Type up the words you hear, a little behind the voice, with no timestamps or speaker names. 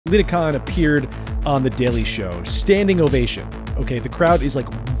Lina Khan appeared on The Daily Show, standing ovation. Okay, the crowd is like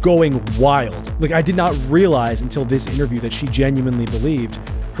going wild. Like, I did not realize until this interview that she genuinely believed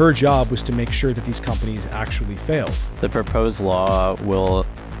her job was to make sure that these companies actually failed. The proposed law will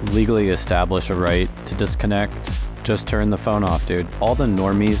legally establish a right to disconnect. Just turn the phone off, dude. All the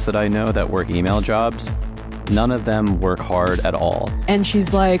normies that I know that work email jobs, none of them work hard at all. And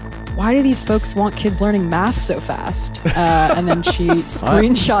she's like, why do these folks want kids learning math so fast? And then she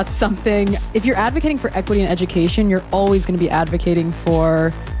screenshots something. If you're advocating for equity in education, you're always going to be advocating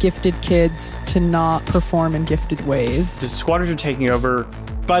for gifted kids to not perform in gifted ways. The squatters are taking over.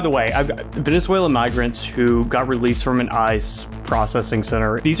 By the way, Venezuelan migrants who got released from an ICE processing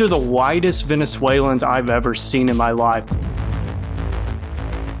center. These are the whitest Venezuelans I've ever seen in my life.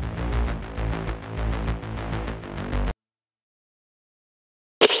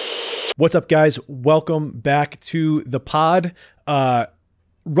 What's up, guys? Welcome back to the pod. Right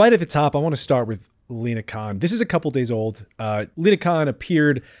at the top, I want to start with Lina Khan. This is a couple days old. Lina Khan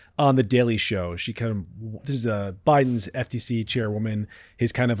appeared on The Daily Show. This is Biden's FTC chairwoman,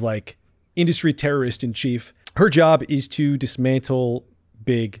 his kind of like industry terrorist in chief. Her job is to dismantle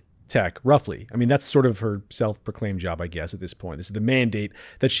big tech, roughly. I mean, that's sort of her self-proclaimed job, I guess, at this point. This is the mandate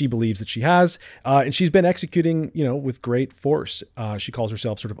that she believes that she has. And she's been executing, with great force. She calls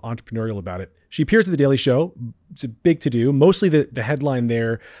herself sort of entrepreneurial about it. She appears at The Daily Show. It's a big to-do. Mostly the headline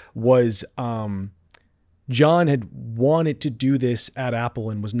there was Jon had wanted to do this at Apple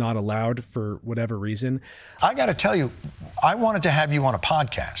and was not allowed for whatever reason. I got to tell you, I wanted to have you on a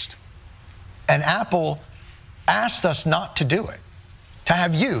podcast. And Apple asked us not to do it. To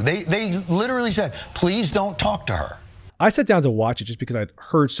have you. They literally said, please don't talk to her. I sat down to watch it just because I'd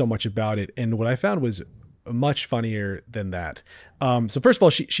heard so much about it. And what I found was much funnier than that. So first of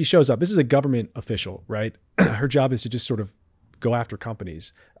all, she shows up. This is a government official, right? Her job is to just sort of go after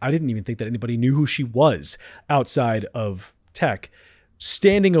companies. I didn't even think that anybody knew who she was outside of tech.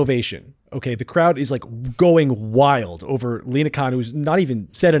 Standing ovation. Okay, the crowd is like going wild over Lina Khan, who's not even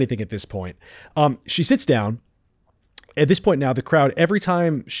said anything at this point. She sits down. At this point now, the crowd, every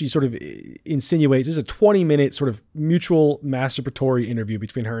time she sort of insinuates, this is a 20-minute sort of mutual masturbatory interview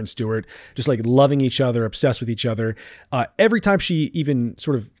between her and Stewart, just like loving each other, obsessed with each other. Every time she even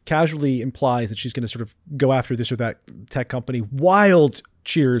sort of casually implies that she's going to sort of go after this or that tech company, wild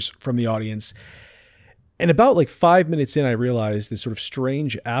cheers from the audience. And about like 5 minutes in, I realized this sort of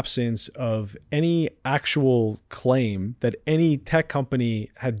strange absence of any actual claim that any tech company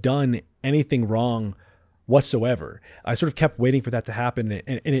had done anything wrong whatsoever. I sort of kept waiting for that to happen,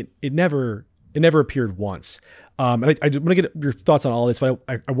 and it never appeared once. And I want to get your thoughts on all this, but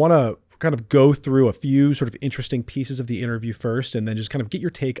I want to kind of go through a few sort of interesting pieces of the interview first, and then just kind of get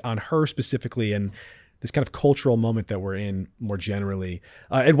your take on her specifically and this kind of cultural moment that we're in more generally.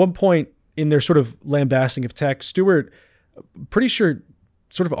 At one point in their sort of lambasting of tech, Stewart, pretty sure,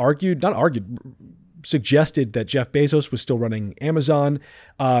 sort of suggested that Jeff Bezos was still running Amazon.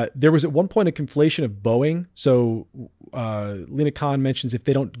 There was at one point a conflation of Boeing. So Lina Khan mentions if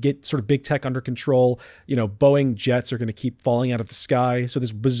they don't get sort of big tech under control, Boeing jets are going to keep falling out of the sky. So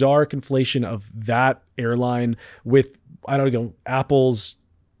this bizarre conflation of that airline with, Apple's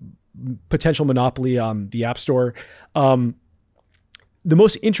potential monopoly on the App Store. The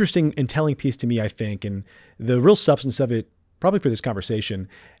most interesting and telling piece to me, I think, and the real substance of it, probably for this conversation,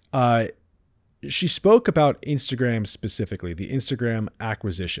 she spoke about Instagram specifically, the Instagram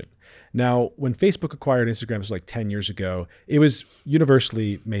acquisition. Now, when Facebook acquired Instagram, it was like 10 years ago, it was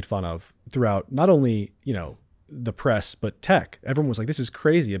universally made fun of throughout not only, the press, but tech. Everyone was like, this is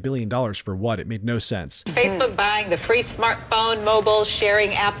crazy. $1 billion for what? It made no sense. Facebook buying the free smartphone mobile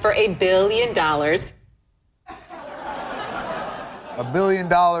sharing app for $1 billion. $1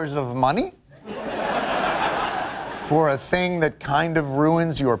 billion of money? For a thing that kind of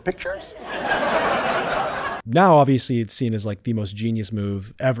ruins your pictures? Now, obviously, it's seen as like the most genius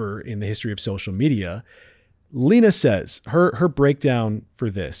move ever in the history of social media. Lina says her breakdown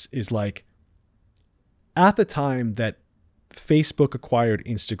for this is like, at the time that Facebook acquired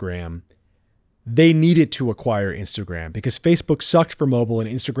Instagram, they needed to acquire Instagram because Facebook sucked for mobile and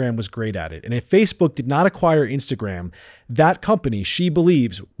Instagram was great at it. And if Facebook did not acquire Instagram, that company, she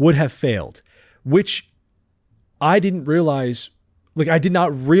believes, would have failed, which I didn't realize. Like, I did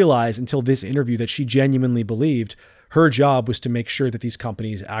not realize until this interview that she genuinely believed her job was to make sure that these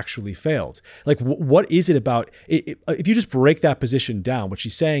companies actually failed. Like, what is it about it? If you just break that position down, what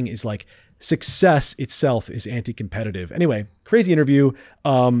she's saying is like success itself is anti-competitive. Anyway, crazy interview.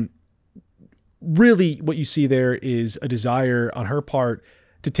 Really what you see there is a desire on her part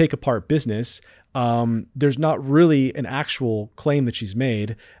to take apart business. There's not really an actual claim that she's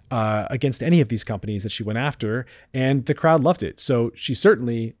made against any of these companies that she went after, and the crowd loved it. So she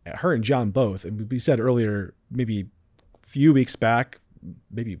certainly, her and Jon both, and we said earlier, maybe a few weeks back,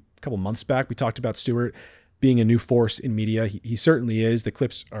 maybe a couple months back, we talked about Stewart being a new force in media. He certainly is. The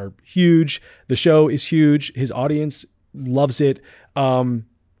clips are huge. The show is huge. His audience loves it.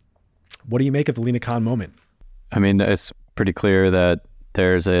 What do you make of the Lina Khan moment? I mean, it's pretty clear that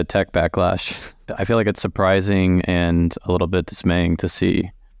there's a tech backlash. I feel like it's surprising and a little bit dismaying to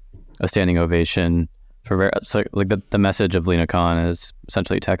see a standing ovation for the message of Lina Khan is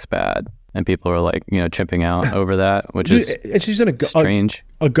essentially tech's bad, and people are like, chipping out over that, which is she's strange.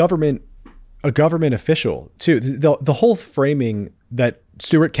 A government official too. The whole framing that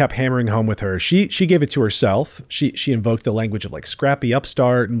Stewart kept hammering home with her, she gave it to herself. She invoked the language of like scrappy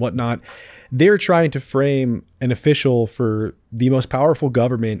upstart and whatnot. They're trying to frame an official for the most powerful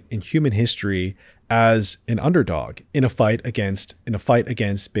government in human history as an underdog in a fight against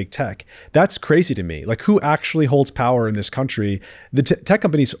big tech. That's crazy to me. Like, who actually holds power in this country? The tech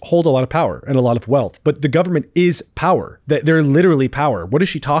companies hold a lot of power and a lot of wealth, but the government is power. They're literally power. What is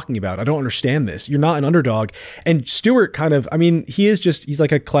she talking about? I don't understand this. You're not an underdog. And Stewart he's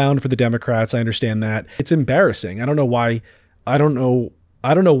like a clown for the Democrats. I understand that. It's embarrassing. I don't know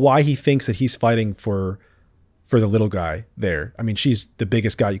why he thinks that he's fighting for the little guy there. I mean, she's the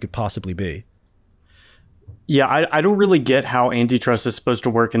biggest guy you could possibly be. Yeah, I don't really get how antitrust is supposed to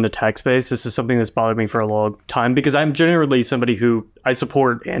work in the tech space. This is something that's bothered me for a long time because I'm generally somebody who I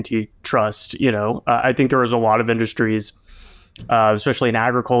support antitrust. I think there is a lot of industries, especially in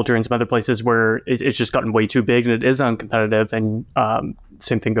agriculture and some other places, where it's just gotten way too big and it is uncompetitive. And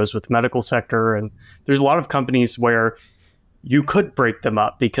same thing goes with the medical sector. And there's a lot of companies where you could break them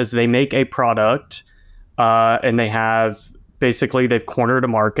up because they make a product and they've cornered a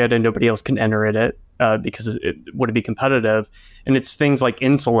market and nobody else can enter it. Because it would be competitive. And it's things like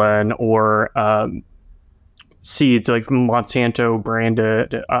insulin or seeds, like Monsanto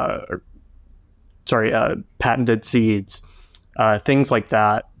branded, patented seeds, things like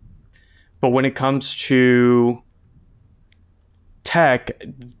that. But when it comes to tech,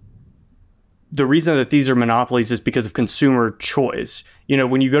 the reason that these are monopolies is because of consumer choice.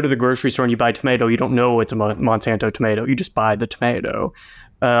 When you go to the grocery store and you buy a tomato, you don't know it's a Monsanto tomato. You just buy the tomato.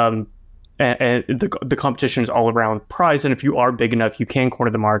 And the competition is all around price. And if you are big enough, you can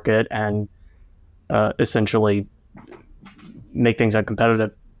corner the market and essentially make things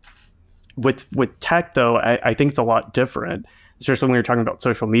uncompetitive. With tech, though, I think it's a lot different, especially when you're talking about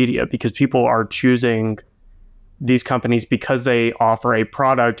social media, because people are choosing these companies because they offer a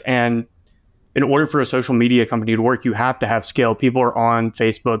product. And in order for a social media company to work, you have to have scale. People are on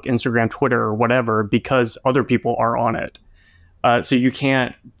Facebook, Instagram, Twitter, or whatever because other people are on it. So you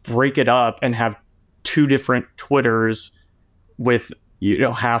can't break it up and have two different Twitters with,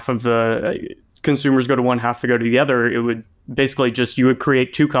 half of the consumers go to one, half to go to the other. It would basically you would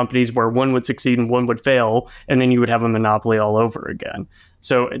create two companies where one would succeed and one would fail, and then you would have a monopoly all over again.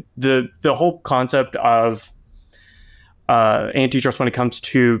 So the whole concept of antitrust when it comes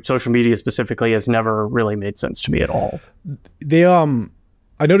to social media specifically has never really made sense to me at all.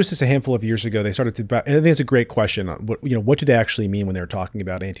 I noticed this a handful of years ago. They started to, and I think it's a great question. What do they actually mean when they're talking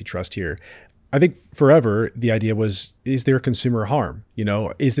about antitrust here? I think forever the idea was, is there consumer harm?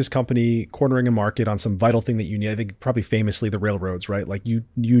 Is this company cornering a market on some vital thing that you need? I think probably famously the railroads, right? Like you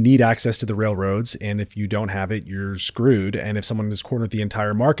need access to the railroads, and if you don't have it, you're screwed. And if someone has cornered the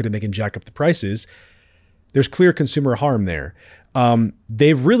entire market and they can jack up the prices, there's clear consumer harm there.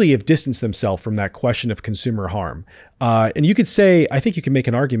 They really have distanced themselves from that question of consumer harm. And you could say, I think you can make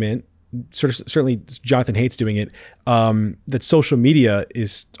an argument, certainly Jonathan hates doing it, that social media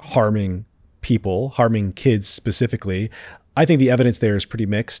is harming people, harming kids specifically. I think the evidence there is pretty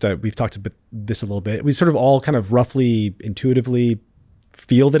mixed. We've talked about this a little bit. We sort of all kind of roughly intuitively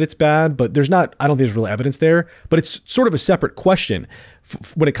feel that it's bad, but I don't think there's real evidence there. But it's sort of a separate question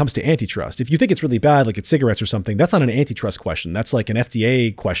when it comes to antitrust. If you think it's really bad, like it's cigarettes or something, that's not an antitrust question. That's like an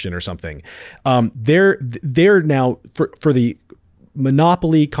FDA question or something. They're now for the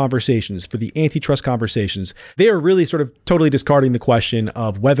monopoly conversations, for the antitrust conversations, they are really sort of totally discarding the question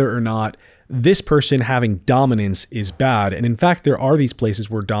of whether or not this person having dominance is bad. And in fact, there are these places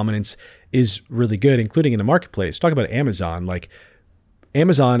where dominance is really good, including in the marketplace. Talk about Amazon. Like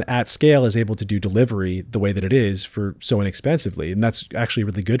Amazon at scale is able to do delivery the way that it is for so inexpensively. And that's actually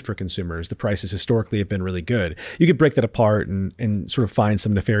really good for consumers. The prices historically have been really good. You could break that apart and sort of find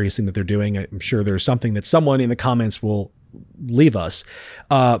some nefarious thing that they're doing. I'm sure there's something that someone in the comments will leave us.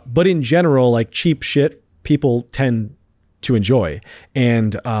 But in general, like cheap shit, people tend to enjoy.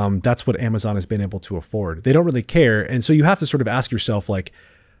 And that's what Amazon has been able to afford. They don't really care. And so you have to sort of ask yourself, like,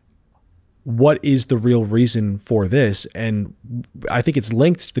 what is the real reason for this? And I think it's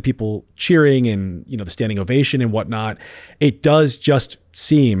linked to the people cheering and, you know, the standing ovation and whatnot. It does just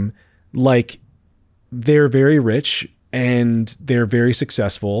seem like they're very rich and they're very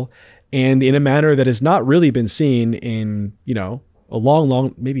successful, and in a manner that has not really been seen in, you know, a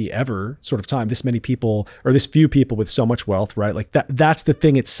long, maybe ever sort of time, this many people or this few people with so much wealth, right? Like that's the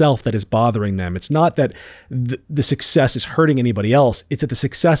thing itself that is bothering them. It's not that the success is hurting anybody else. It's that the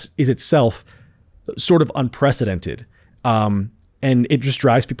success is itself sort of unprecedented. And it just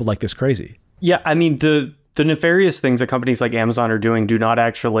drives people like this crazy. Yeah. I mean, the nefarious things that companies like Amazon are doing do not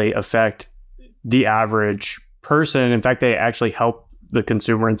actually affect the average person. In fact, they actually help the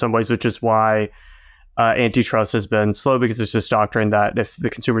consumer in some ways, which is why antitrust has been slow, because there's this doctrine that if the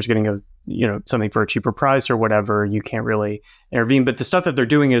consumer's getting something for a cheaper price or whatever, you can't really intervene. But the stuff that they're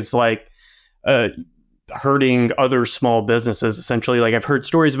doing is like hurting other small businesses, essentially. Like, I've heard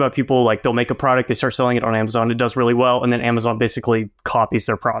stories about people, like, they'll make a product, they start selling it on Amazon, it does really well, and then Amazon basically copies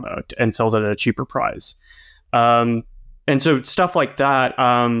their product and sells it at a cheaper price. And so stuff like that,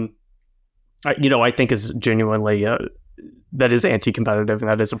 I think is genuinely that is anti-competitive,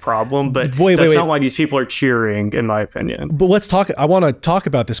 and that is a problem. But that's not why these people are cheering, in my opinion. But let's talk. I want to talk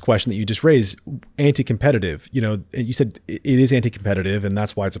about this question that you just raised, anti-competitive. You know, you said it is anti-competitive, and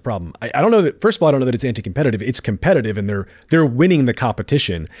that's why it's a problem. I don't know that. First of all, I don't know that it's anti-competitive. It's competitive, and they're winning the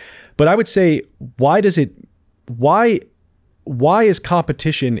competition. But I would say, why is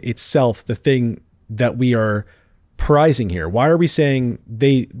competition itself the thing that we are prizing here? Why are we saying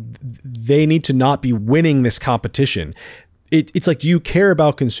they need to not be winning this competition? It's like, do you care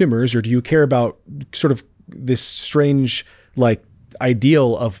about consumers, or do you care about sort of this strange like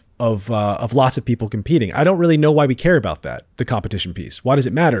ideal of lots of people competing? I don't really know why we care about that, the competition piece. Why does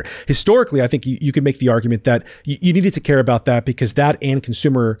it matter? Historically, I think you could make the argument that you needed to care about that because that and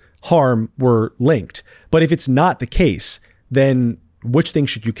consumer harm were linked. But if it's not the case, then which thing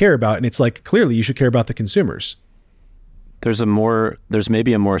should you care about? And it's like, clearly you should care about the consumers. There's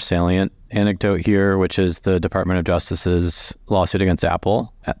maybe a more salient anecdote here, which is the Department of Justice's lawsuit against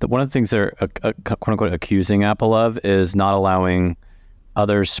Apple. One of the things they're quote unquote accusing Apple of is not allowing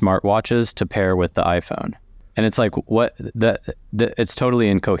other smartwatches to pair with the iPhone. And it's like, it's totally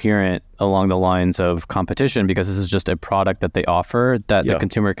incoherent along the lines of competition, because this is just a product that they offer that the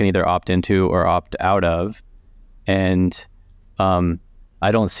consumer can either opt into or opt out of. And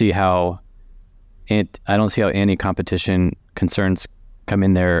I don't see how anti-competition concerns come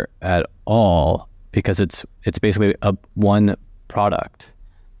in there at all, because it's basically one product,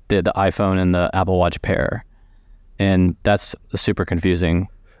 the iPhone and the Apple Watch pair, and that's super confusing.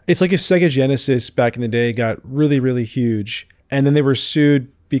 It's like if Sega Genesis back in the day got really, really huge, and then they were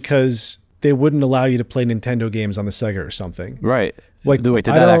sued because they wouldn't allow you to play Nintendo games on the Sega or something. Right. Like, wait,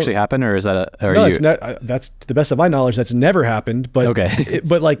 did that actually happen, or is that that's to the best of my knowledge, that's never happened. But okay.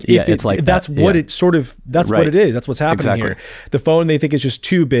 But like, yeah, it's like that's that. what Yeah. it sort of, that's what it is. That's what's happening here. The phone, they think, is just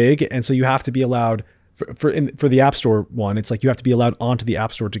too big, and so you have to be allowed for the App Store one. It's like you have to be allowed onto the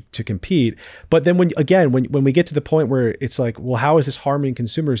App Store to compete. But then when we get to the point where it's like, well, how is this harming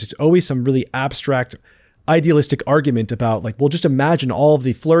consumers? It's always some really abstract, idealistic argument about, like, well, just imagine all of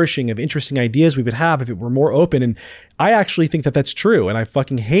the flourishing of interesting ideas we would have if it were more open. And I actually think that that's true. And I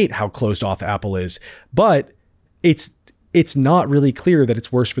fucking hate how closed off Apple is, but it's not really clear that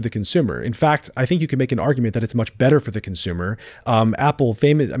it's worse for the consumer. In fact, I think you can make an argument that it's much better for the consumer. When Apple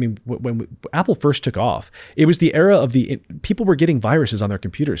first took off, it was the era of people were getting viruses on their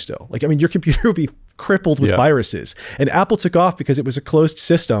computers still. Like, I mean, your computer would be crippled with viruses. And Apple took off because it was a closed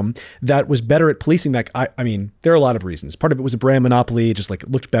system that was better at policing that. I mean, there are a lot of reasons. Part of it was a brand monopoly, just like it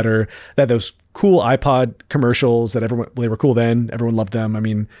looked better. That those cool iPod commercials that they were cool then, everyone loved them. I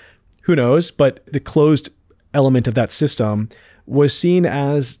mean, who knows? But the closed element of that system was seen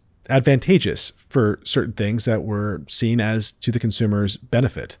as advantageous for certain things that were seen as to the consumer's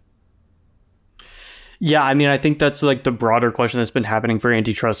benefit. Yeah, I mean, I think that's like the broader question that's been happening for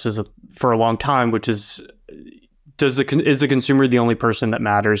antitrust for a long time, which is, is the consumer the only person that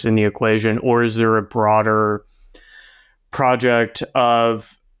matters in the equation, or is there a broader project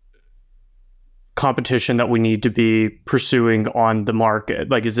of competition that we need to be pursuing on the market?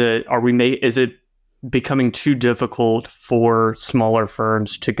 Like, is it becoming too difficult for smaller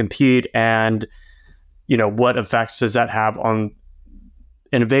firms to compete? And, what effects does that have on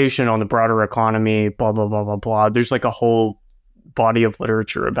innovation, on the broader economy, blah, blah, blah, blah, blah. There's like a whole body of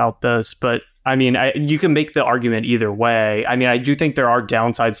literature about this, but I mean, you can make the argument either way. I mean, I do think there are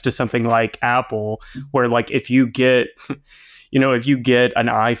downsides to something like Apple, where like if you get, if you get an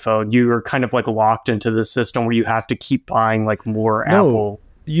iPhone, you are kind of like locked into the system where you have to keep buying like more Apple.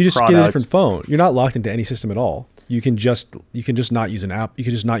 You just products. get a different phone. You're not locked into any system at all. You can just not use an app. You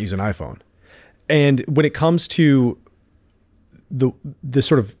can just not use an iPhone. And when it comes to the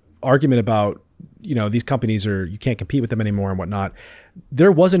sort of argument about, these companies you can't compete with them anymore and whatnot,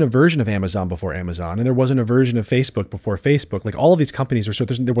 there wasn't a version of Amazon before Amazon, and there wasn't a version of Facebook before Facebook. Like all of these companies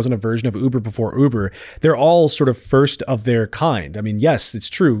there wasn't a version of Uber before Uber. They're all sort of first of their kind. I mean, yes, it's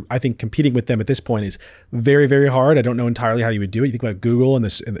true. I think competing with them at this point is very, very hard. I don't know entirely how you would do it. You think about Google,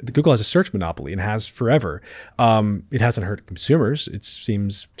 and Google has a search monopoly and has forever. It hasn't hurt consumers. It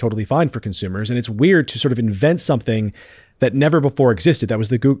seems totally fine for consumers. And it's weird to sort of invent something that never before existed. That was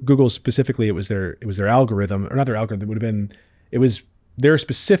the Google specifically. It was their algorithm, or not their algorithm. It was their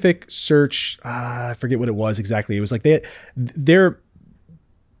specific search. I forget what it was exactly. It was like their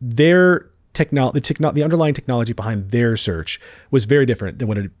technology, the underlying technology behind their search was very different than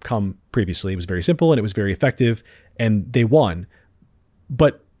what had come previously. It was very simple and it was very effective, and they won.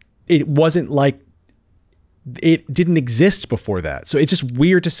 But it wasn't like it didn't exist before that. So it's just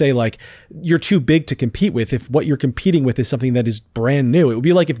weird to say like you're too big to compete with if what you're competing with is something that is brand new. It would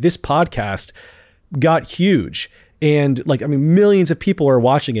be like if this podcast got huge and like, I mean, millions of people are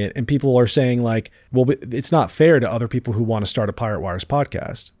watching it and people are saying like, well, it's not fair to other people who want to start a Pirate Wires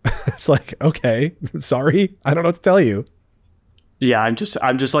podcast. It's like, okay, sorry. I don't know what to tell you. Yeah, I'm just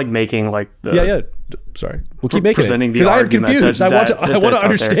like making like the Sorry, we'll keep making it because I am confused. I want to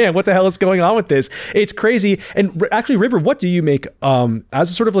understand what the hell is going on with this. It's crazy. And actually, River, what do you make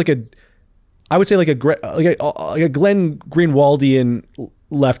as a sort of like I would say like a Glenn Greenwaldian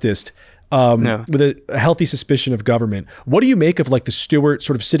leftist with a healthy suspicion of government? What do you make of like the Stewart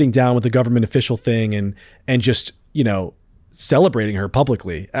sort of sitting down with the government official thing and just celebrating her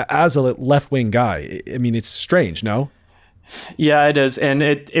publicly as a left-wing guy? I mean, it's strange, no? Yeah, it is. And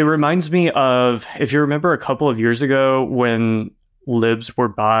it reminds me of, if you remember a couple of years ago when libs were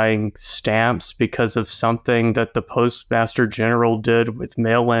buying stamps because of something that the Postmaster General did with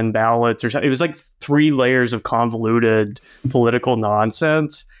mail-in ballots or something. It was like 3 layers of convoluted political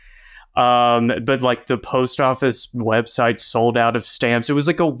nonsense. But like the post office website sold out of stamps. It was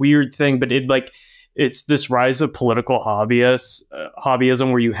like a weird thing, but it's this rise of political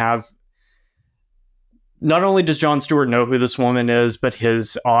hobbyism where you have, not only does Jon Stewart know who this woman is, but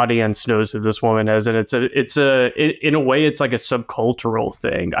his audience knows who this woman is. And in a way, it's like a subcultural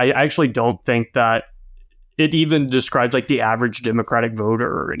thing. I actually don't think that it even describes like the average Democratic voter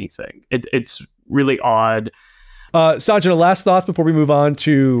or anything. It's really odd. Sanjana, last thoughts before we move on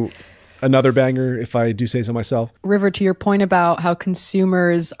to another banger, if I do say so myself. River, to your point about how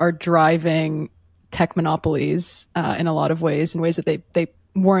consumers are driving tech monopolies in a lot of ways, in ways that they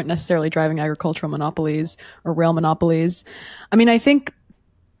weren't necessarily driving agricultural monopolies or rail monopolies. I mean, I think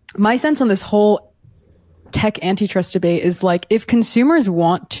my sense on this whole tech antitrust debate is like, if consumers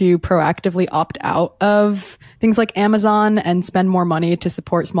want to proactively opt out of things like Amazon and spend more money to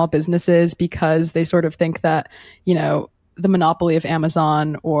support small businesses because they sort of think that, the monopoly of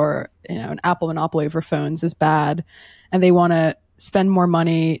Amazon or, an Apple monopoly over phones is bad, and they want to spend more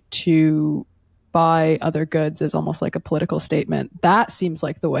money to buy other goods as almost like a political statement, that seems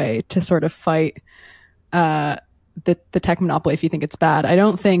like the way to sort of fight the tech monopoly if you think it's bad. I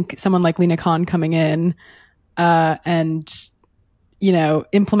don't think someone like Lina Khan coming in and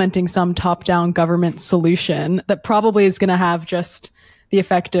implementing some top-down government solution that probably is going to have just the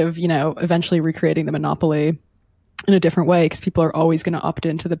effect of eventually recreating the monopoly in a different way, because people are always going to opt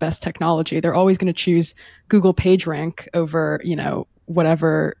into the best technology. They're always going to choose Google PageRank over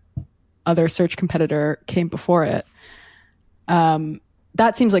whatever other search competitor came before it.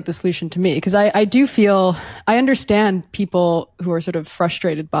 That seems like the solution to me, because I do feel, I understand people who are sort of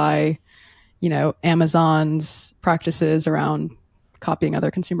frustrated by, Amazon's practices around copying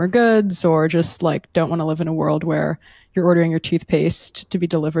other consumer goods, or just like don't want to live in a world where you're ordering your toothpaste to be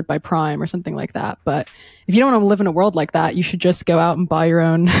delivered by Prime or something like that. But if you don't want to live in a world like that, you should just go out and buy your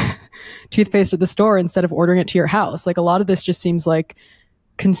own toothpaste at the store instead of ordering it to your house. Like, a lot of this just seems like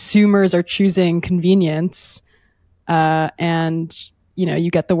consumers are choosing convenience, and you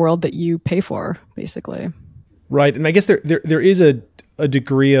get the world that you pay for, basically. Right. And I guess there is a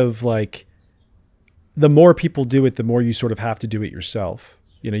degree of like, the more people do it, the more you sort of have to do it yourself.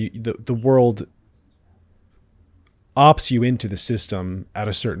 The world opts you into the system at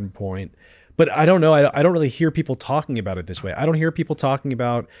a certain point, But I don't know. I don't really hear people talking about it this way. I don't hear people talking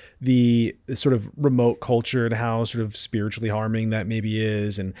about the sort of remote culture and how sort of spiritually harming that maybe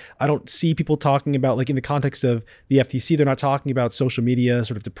is. And I don't see people talking about, like, in the context of the FTC, they're not talking about social media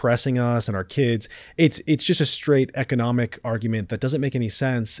sort of depressing us and our kids. It's just a straight economic argument that doesn't make any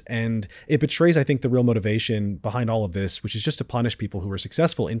sense. And it betrays, I think, the real motivation behind all of this, which is just to punish people who are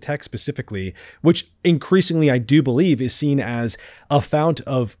successful in tech specifically, which increasingly I do believe is seen as a fount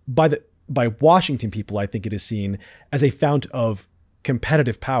of, by Washington people, I think it is seen as a fount of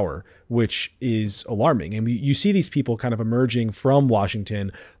competitive power, which is alarming. And you see these people kind of emerging from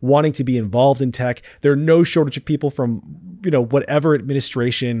Washington, wanting to be involved in tech. There are no shortage of people from, whatever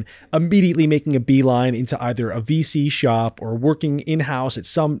administration immediately making a beeline into either a VC shop or working in-house at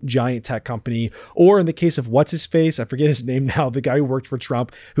some giant tech company. Or in the case of what's his face, I forget his name now, the guy who worked for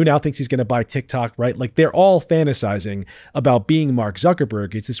Trump, who now thinks he's going to buy TikTok, right? Like, they're all fantasizing about being Mark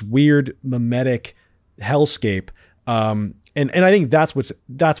Zuckerberg. It's this weird mimetic hellscape. And I think that's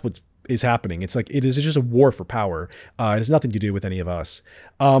what is happening. It's like, it is just a war for power. It has nothing to do with any of us.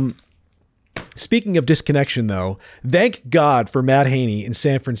 Speaking of disconnection, though, thank God for Matt Haney in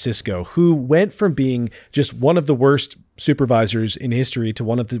San Francisco, who went from being just one of the worst supervisors in history to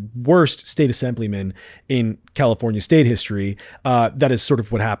one of the worst state assemblymen in California state history. That is sort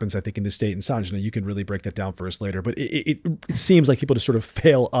of what happens, I think, in the state. And Sanjana, you can really break that down for us later. But it seems like people just sort of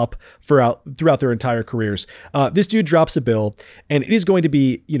fail up throughout their entire careers. This dude drops a bill, and it is going to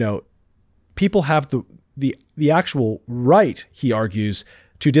be, people have the actual right, he argues,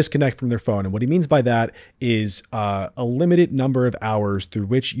 to disconnect from their phone. And what he means by that is a limited number of hours through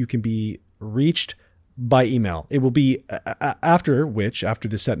which you can be reached by email. It will be after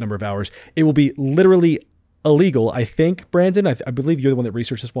the set number of hours, it will be literally illegal. I think, Brandon, I believe you're the one that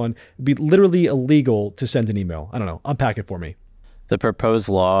researched this one. It'd be literally illegal to send an email. I don't know. Unpack it for me. The proposed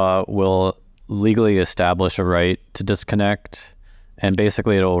law will legally establish a right to disconnect. And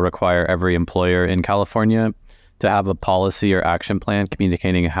basically, it will require every employer in California to have a policy or action plan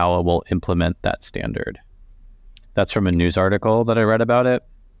communicating how it will implement that standard. That's from a news article that I read about it.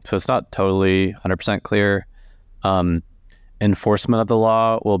 So it's not totally 100% clear. Enforcement of the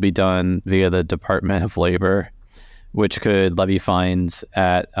law will be done via the Department of Labor, which could levy fines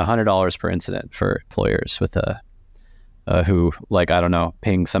at $100 per incident for employers with who, like, I don't know,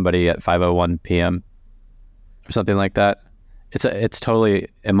 ping somebody at 5:01 p.m. or something like that. It's totally,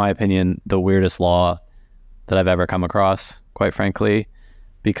 in my opinion, the weirdest law that I've ever come across, quite frankly,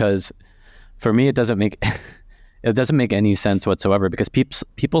 because for me, it doesn't make any sense whatsoever, because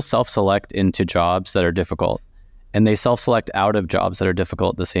people self-select into jobs that are difficult, and they self-select out of jobs that are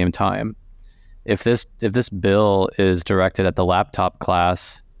difficult at the same time. If this bill is directed at the laptop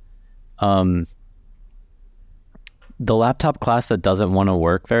class, the laptop class that doesn't want to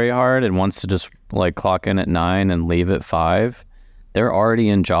work very hard and wants to just like clock in at 9 and leave at 5, they're already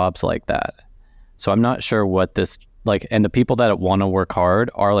in jobs like that. So I'm not sure what this, like, and the people that want to work hard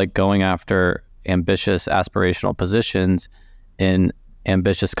are like going after ambitious aspirational positions in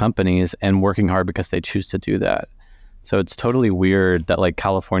ambitious companies and working hard because they choose to do that. So it's totally weird that like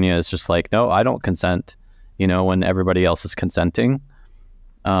California is just like, no, I don't consent, when everybody else is consenting.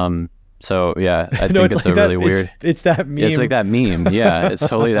 So yeah, I think it's like a really weird. It's that meme. It's like that meme. Yeah, it's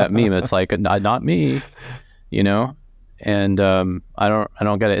totally that meme. It's like not me, and I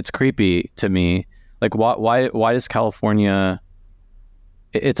don't get it. It's creepy to me. Like why does California?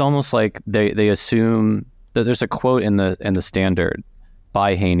 It's almost like they assume that there's a quote in the Standard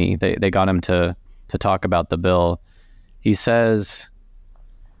by Haney. They got him to talk about the bill. He says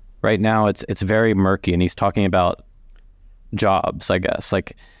right now it's very murky, and he's talking about jobs, I guess.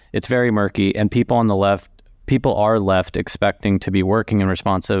 Like, it's very murky, and people are left expecting to be working and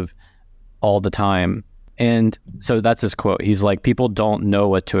responsive all the time. And so that's his quote. He's like, people don't know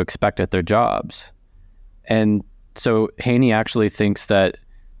what to expect at their jobs. And so Haney actually thinks that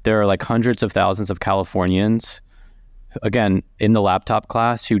there are like hundreds of thousands of Californians, again, in the laptop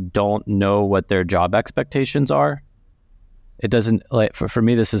class, who don't know what their job expectations are. It doesn't, like, for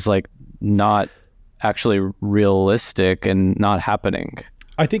me, this is like not actually realistic and not happening.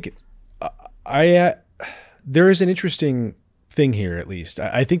 I think there is an interesting thing here, at least.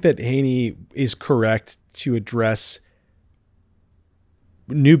 I think that Haney is correct to address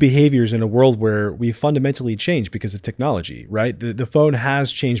new behaviors in a world where we fundamentally changed because of technology, right? The phone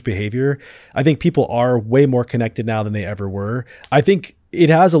has changed behavior. I think people are way more connected now than they ever were. I think it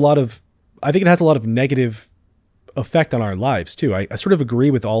has a lot of negative effect on our lives too. I sort of agree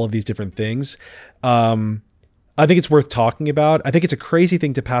with all of these different things. I think it's worth talking about. I think it's a crazy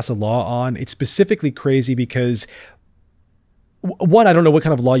thing to pass a law on. It's specifically crazy because one, I don't know what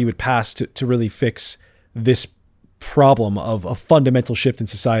kind of law you would pass to really fix this problem of a fundamental shift in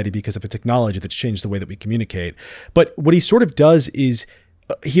society because of a technology that's changed the way that we communicate. But what he sort of does is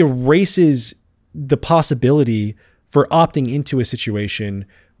he erases the possibility for opting into a situation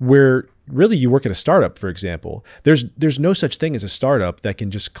where really you work at a startup, for example. There's no such thing as a startup that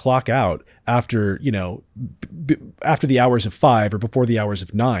can just clock out after, after the hours of 5 or before the hours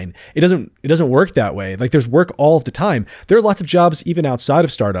of 9. It doesn't work that way. Like, there's work all of the time. There are lots of jobs even outside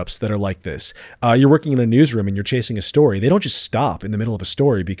of startups that are like this. You're working in a newsroom and you're chasing a story. They don't just stop in the middle of a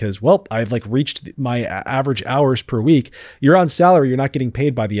story because, well, I've reached my average hours per week. You're on salary. You're not getting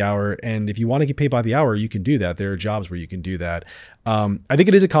paid by the hour. And if you want to get paid by the hour, you can do that. There are jobs where you can do that. I think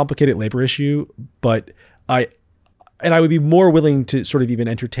it is a complicated labor issue, but I would be more willing to sort of even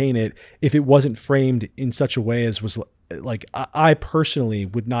entertain it if it wasn't framed in such a way as was like, I personally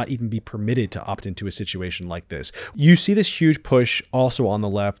would not even be permitted to opt into a situation like this. You see this huge push also on the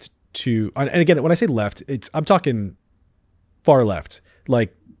left to, and again, when I say left, I'm talking far left,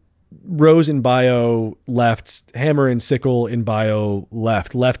 like Rose in bio left, Hammer and Sickle in bio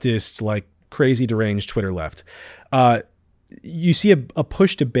left, leftists, like crazy deranged Twitter left. You see a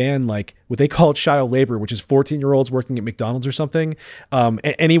push to ban like what they call child labor, which is 14-year-olds working at McDonald's or something.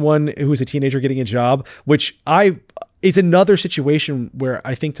 Anyone who is a teenager getting a job, which it's another situation where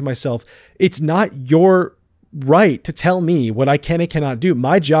I think to myself, it's not your right to tell me what I can and cannot do.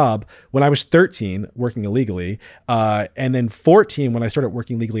 My job when I was 13 working illegally, and then 14 when I started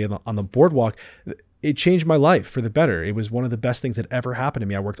working legally on the boardwalk, it changed my life for the better. It was one of the best things that ever happened to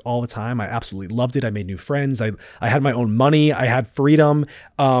me. I worked all the time. I absolutely loved it. I made new friends. I had my own money. I had freedom.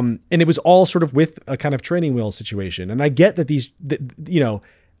 And it was all sort of with a kind of training wheel situation. And I get that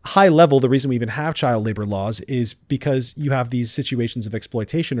high level, the reason we even have child labor laws is because you have these situations of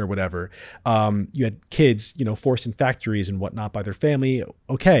exploitation or whatever. You had kids, forced in factories and whatnot by their family.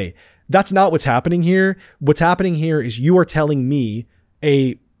 Okay. That's not what's happening here. What's happening here is you are telling me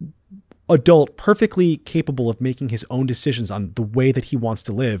a adult perfectly capable of making his own decisions on the way that he wants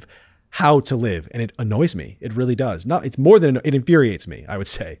to live, how to live. And it annoys me. It really does. It's more than it infuriates me, I would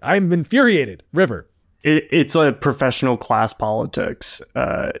say. I'm infuriated. River. It's a professional class politics.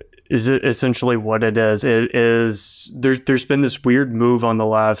 Is it essentially what it is? It is. There's been this weird move on the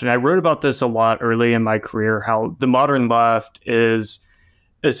left, and I wrote about this a lot early in my career, how the modern left is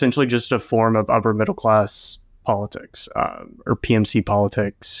essentially just a form of upper middle class politics, or PMC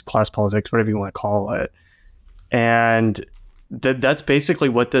politics, class politics, whatever you want to call it. And that's basically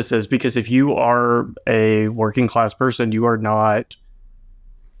what this is, because if you are a working class person, you are not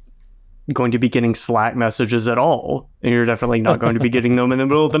going to be getting Slack messages at all. And you're definitely not going to be getting them in the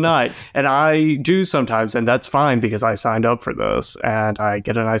middle of the night. And I do sometimes, and that's fine because I signed up for this and I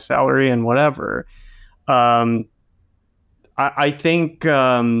get a nice salary and whatever. I think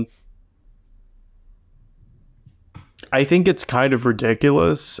it's kind of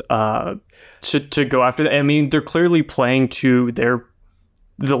ridiculous to go after that. I mean, they're clearly playing to the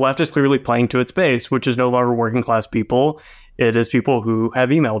left is clearly playing to its base, which is no longer working class people. It is people who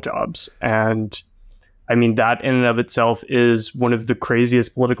have email jobs. And I mean, that in and of itself is one of the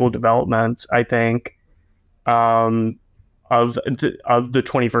craziest political developments, I think, of the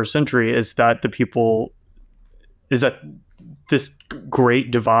 21st century, is that this great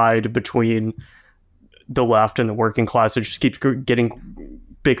divide between the left and the working class, it just keeps getting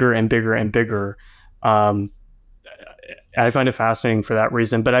bigger and bigger and bigger. I find it fascinating for that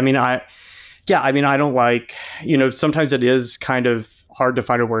reason. But I mean, I don't like, sometimes it is kind of hard to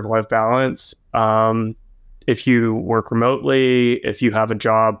find a work-life balance. If you work remotely, if you have a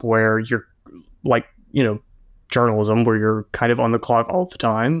job where you're like, journalism, where you're kind of on the clock all the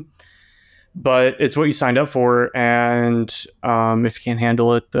time, but it's what you signed up for. And if you can't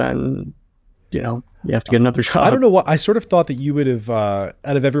handle it, then, you have to get another job. I don't know what, I sort of thought that you would have, out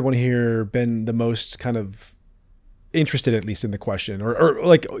of everyone here, been the most kind of interested, at least in the question, or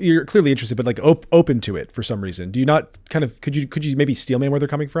like you're clearly interested, but like open to it for some reason. Do you not kind of, could you maybe steelman where they're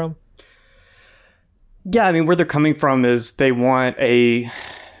coming from? Yeah. I mean, where they're coming from is they want to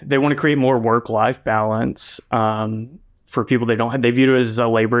create more work-life balance for people they don't have. They view it as a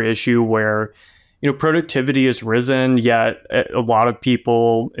labor issue where, productivity has risen, yet a lot of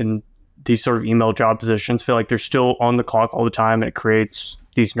people in these sort of email job positions feel like they're still on the clock all the time, and it creates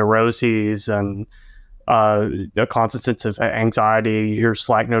these neuroses and a constant sense of anxiety. You hear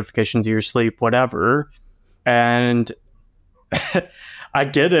Slack notifications in your sleep, whatever. And I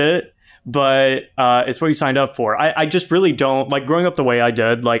get it, but it's what you signed up for. I just really don't like growing up the way I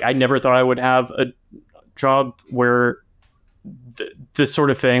did. Like, I never thought I would have a job where this sort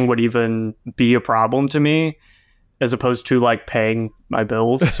of thing would even be a problem to me. as opposed to like paying my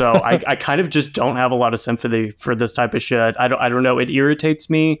bills. So I kind of just don't have a lot of sympathy for this type of shit. I don't know. It irritates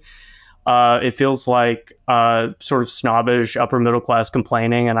me. It feels like sort of snobbish upper middle class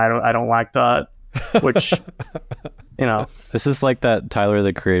complaining, and I don't like that. Which, you know, this is like that Tyler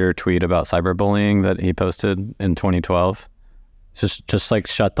the Creator tweet about cyberbullying that he posted in 2012. Just like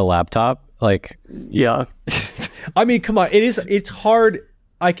shut the laptop. Like, yeah. I mean, come on. It's hard.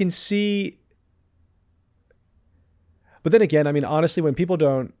 I can see. But then again, I mean, honestly, when people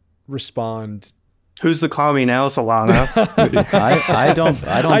don't respond, who's the commie now, Solana? I don't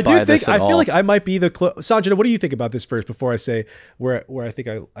buy this at all. I feel like I might be the Sanjana, what do you think about this first before I say where I think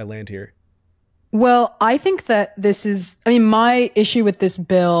I land here? Well, I think that my issue with this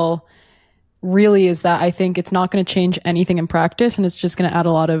bill really is that I think it's not going to change anything in practice, and it's just going to add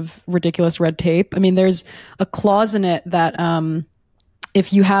a lot of ridiculous red tape. I mean, there's a clause in it that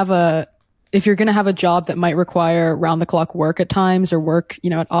if you're going to have a job that might require round the clock work at times or work,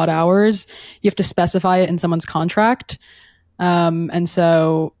 at odd hours, you have to specify it in someone's contract. And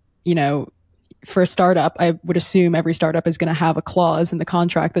so, for a startup, I would assume every startup is going to have a clause in the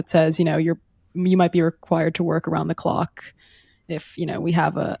contract that says, you might be required to work around the clock if, we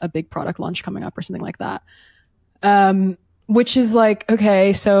have a big product launch coming up or something like that. Which is like,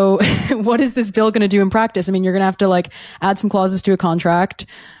 okay, so what is this bill going to do in practice? I mean, you're going to have to like add some clauses to a contract.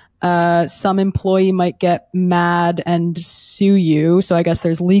 Some employee might get mad and sue you. So I guess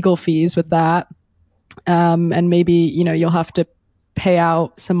there's legal fees with that. And maybe, you'll have to pay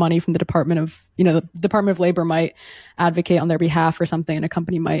out some money from the the Department of Labor might advocate on their behalf or something. And a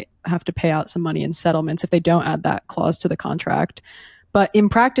company might have to pay out some money in settlements if they don't add that clause to the contract. But in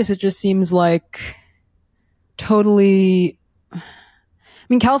practice, it just seems like totally, I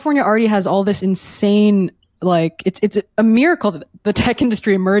mean, California already has all this insane, like it's a miracle that the tech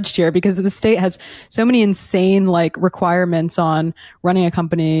industry emerged here, because the state has so many insane like requirements on running a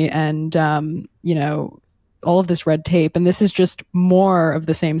company and, all of this red tape. And this is just more of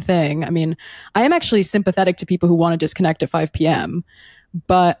the same thing. I mean, I am actually sympathetic to people who want to disconnect at 5 p.m.,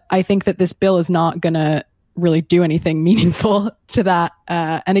 but I think that this bill is not going to really do anything meaningful to that.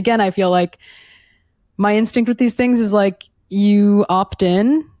 And again, I feel like my instinct with these things is like, you opt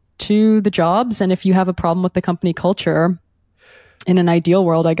in to the jobs. And if you have a problem with the company culture, in an ideal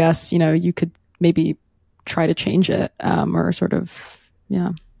world, I guess, you could maybe try to change it, or sort of,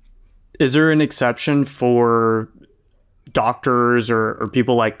 yeah. Is there an exception for doctors or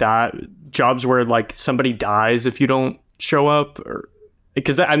people like that, jobs where like somebody dies if you don't show up? Or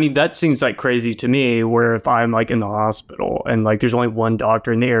because I mean, that seems like crazy to me, where if I'm like in the hospital and like there's only one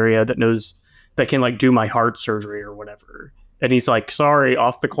doctor in the area that can like do my heart surgery or whatever, and he's like, sorry,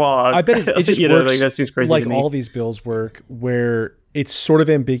 off the clock. I bet it just works like that seems crazy like to me. all these bills work, where it's sort of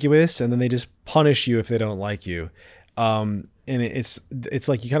ambiguous and then they just punish you if they don't like you. And it's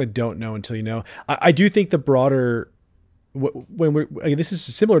like you kind of don't know until you know. I do think the broader, this is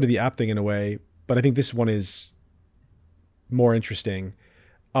similar to the app thing in a way, but I think this one is more interesting,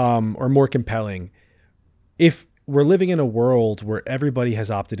 or more compelling. If we're living in a world where everybody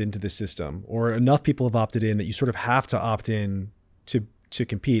has opted into the system, or enough people have opted in that you sort of have to opt in to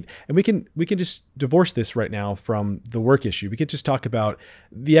compete, and we can just divorce this right now from the work issue. We could just talk about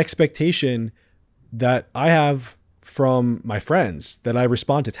the expectation that I have from my friends that I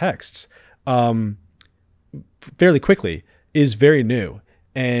respond to texts fairly quickly is very new,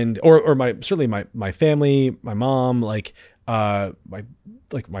 and or certainly my family, my mom, my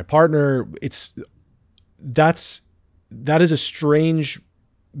partner. That is a strange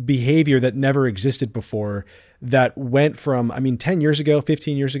behavior that never existed before, that went from, 10 years ago,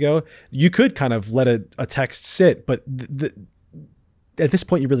 15 years ago, you could kind of let a text sit, but at this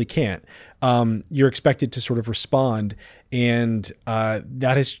point you really can't. You're expected to sort of respond, and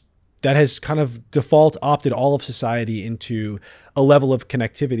that has kind of default opted all of society into a level of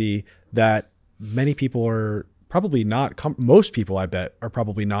connectivity that many people are probably not, most people I bet are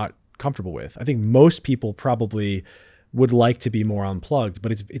probably not comfortable with. I think most people probably would like to be more unplugged,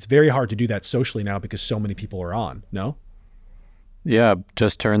 but it's very hard to do that socially now because so many people are on. No? Yeah,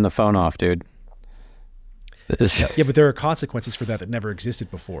 just turn the phone off, dude. Yeah, but there are consequences for that never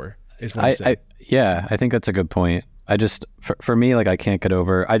existed before, is what I'm saying. I think that's a good point. I just, for me, like, I can't get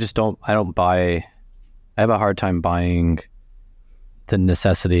over, I have a hard time buying the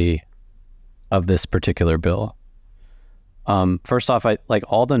necessity of this particular bill. First off, like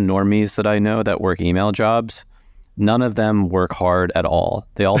all the normies that I know that work email jobs, none of them work hard at all.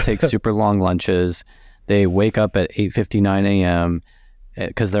 They all take super long lunches. They wake up at 8:59 a.m.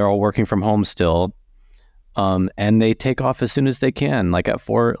 because they're all working from home still. And they take off as soon as they can, like at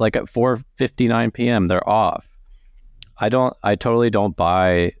 4:59 p.m. they're off. I totally don't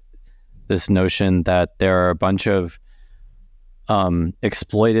buy this notion that there are a bunch of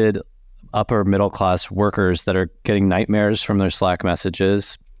exploited upper middle class workers that are getting nightmares from their Slack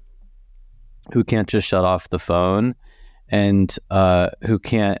messages, who can't just shut off the phone, and who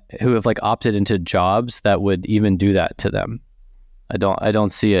have like opted into jobs that would even do that to them. I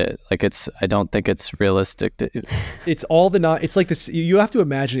don't see it. Like I don't think it's realistic. It's all it's like this. You have to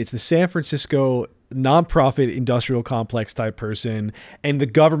imagine it's the San Francisco nonprofit industrial complex type person and the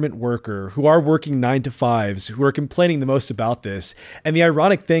government worker who are working 9 to 5s who are complaining the most about this. And the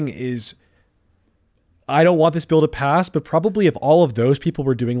ironic thing is, I don't want this bill to pass, but probably if all of those people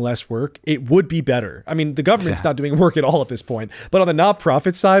were doing less work, it would be better. I mean, the government's not doing work at all at this point, but on the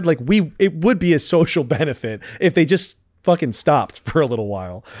nonprofit side, like it would be a social benefit if they just fucking stopped for a little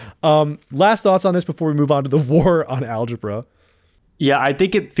while. Last thoughts on this before we move on to the war on algebra. Yeah, I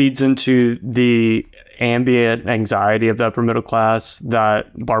think it feeds into the ambient anxiety of the upper middle class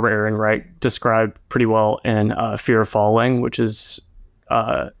that Barbara Ehrenreich described pretty well in Fear of Falling, which is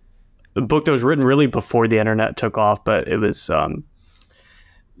a book that was written really before the internet took off. But it was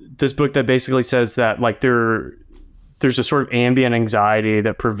this book that basically says that like there's a sort of ambient anxiety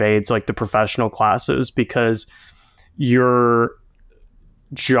that pervades like the professional classes, because your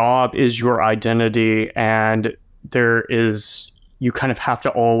job is your identity, and you kind of have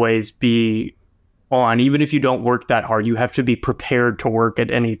to always be on. Even if you don't work that hard, you have to be prepared to work at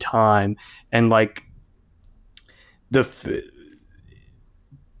any time. And like if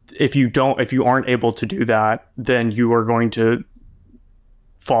you aren't able to do that, then you are going to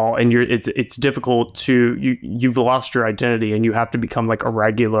fall, and it's difficult to, you've lost your identity, and you have to become like a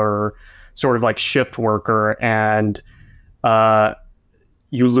regular sort of like shift worker, and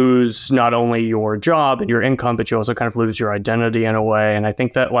you lose not only your job and your income, but you also kind of lose your identity in a way. And I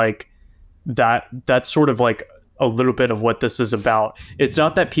think that like that's sort of like a little bit of what this is about. It's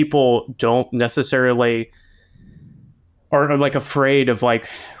not that people don't necessarily are like afraid of like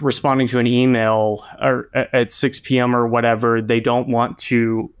responding to an email or at 6 p.m. or whatever. They don't want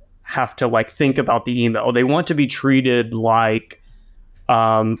to have to like think about the email. They want to be treated like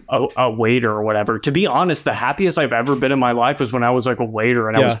a waiter or whatever. To be honest, the happiest I've ever been in my life was when I was like a waiter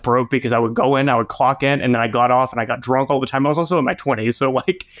and I was broke, because I would go in, I would clock in, and then I got off and I got drunk all the time. I was also in my 20s, so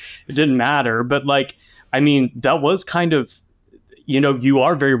like it didn't matter. But like, I mean, that was kind of, you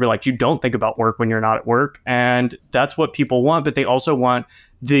are very relaxed. You don't think about work when you're not at work, and that's what people want. But they also want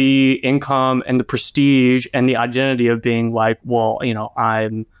the income and the prestige and the identity of being like, well,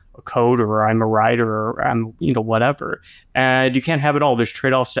 I'm a coder, or I'm a writer, or I'm, whatever. And you can't have it all. There's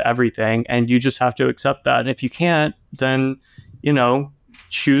trade-offs to everything, and you just have to accept that. And if you can't, then,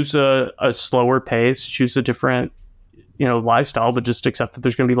 choose a slower pace, choose a different, lifestyle, but just accept that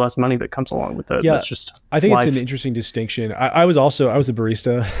there's going to be less money that comes along with it. Yeah, that's just I think life. It's an interesting distinction. I was a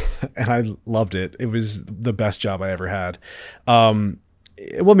barista and I loved it. It was the best job I ever had.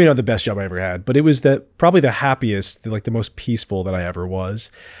 Well, maybe not the best job I ever had, but it was probably the happiest, like the most peaceful that I ever was.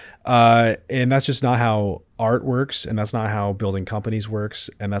 And that's just not how art works. And that's not how building companies works.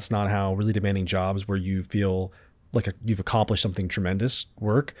 And that's not how really demanding jobs where you feel like you've accomplished something tremendous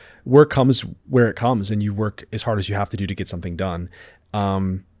work comes where it comes, and you work as hard as you have to do to get something done.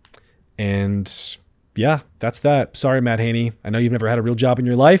 And yeah, that's that. Sorry, Matt Haney. I know you've never had a real job in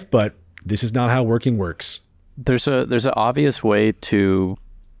your life, but this is not how working works. There's an obvious way to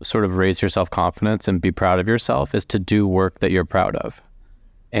sort of raise your self-confidence and be proud of yourself, is to do work that you're proud of.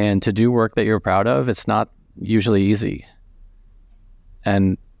 And to do work that you're proud of, it's not usually easy.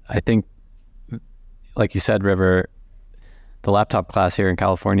 And I think, like you said, River, the laptop class here in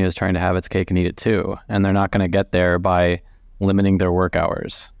California is trying to have its cake and eat it too. And they're not going to get there by limiting their work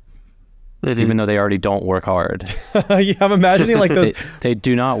hours, even though they already don't work hard. Yeah, I'm imagining like those. They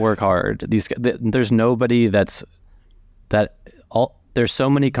do not work hard. There's nobody there's so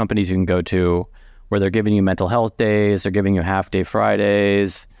many companies you can go to where they're giving you mental health days, they're giving you half-day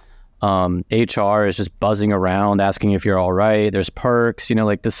Fridays. HR is just buzzing around asking if you're all right. There's perks,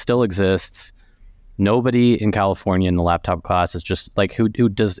 like this still exists. Nobody in California in the laptop class is just like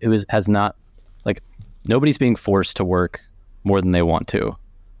nobody's being forced to work more than they want to,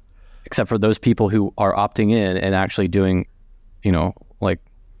 except for those people who are opting in and actually doing, like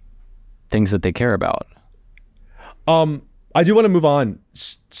things that they care about. I do want to move on.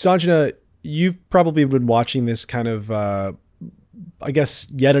 Sanjana, you've probably been watching this kind of, I guess,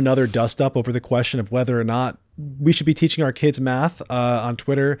 yet another dust up over the question of whether or not we should be teaching our kids math on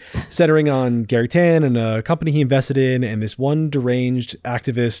Twitter, centering on Garry Tan and a company he invested in, and this one deranged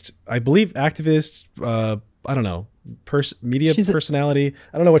activist, I believe activist, I don't know, media personality.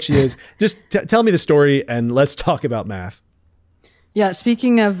 I don't know what she is. Just tell me the story and let's talk about math. Yeah,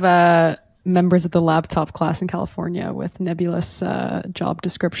 speaking of members of the laptop class in California with nebulous job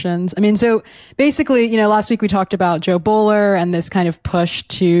descriptions. I mean, so basically, last week we talked about Jo Boaler and this kind of push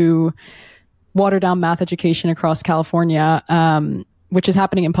to water down math education across California, which is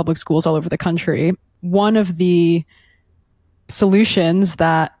happening in public schools all over the country. One of the solutions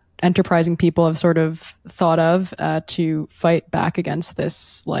that enterprising people have sort of thought of to fight back against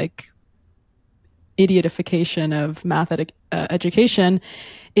this idiotification of math education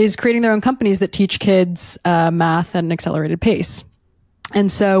is creating their own companies that teach kids math at an accelerated pace.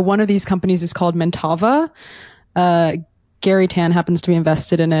 And so one of these companies is called Mentrava. Garry Tan happens to be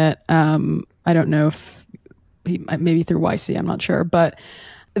invested in it. I don't know if maybe through YC, I'm not sure, but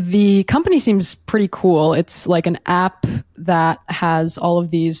the company seems pretty cool. It's like an app that has all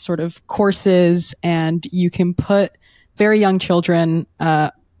of these sort of courses, and you can put very young children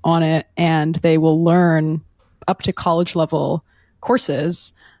on it, and they will learn up to college level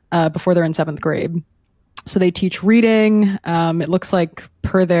courses before they're in 7th grade. So they teach reading. It looks like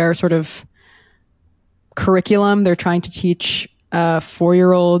per their sort of curriculum, they're trying to teach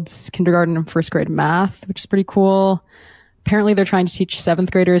 4-year-olds kindergarten and 1st grade math, which is pretty cool. Apparently they're trying to teach 7th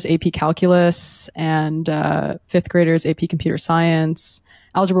graders AP calculus and 5th graders AP computer science,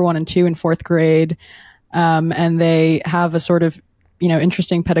 algebra 1 and 2 in 4th grade. And they have a sort of,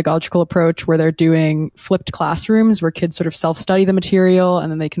 interesting pedagogical approach where they're doing flipped classrooms where kids sort of self-study the material,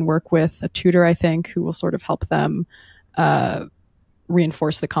 and then they can work with a tutor, I think, who will sort of help them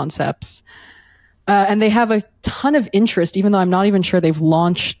reinforce the concepts. And they have a ton of interest, even though I'm not even sure they've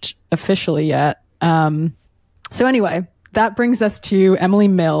launched officially yet. So anyway, that brings us to Emily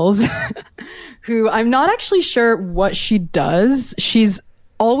Mills, who I'm not actually sure what she does. She's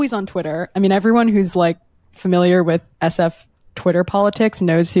always on Twitter. I mean, everyone who's familiar with SF Twitter politics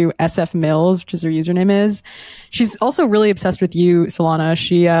knows who SF Mills, which is her username, is. She's also really obsessed with you, Solana.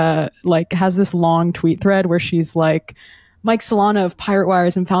 She has this long tweet thread where she's like, Mike Solana of Pirate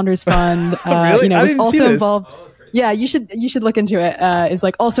Wires and Founders Fund, really? Was also involved. Yeah, you should look into it. Is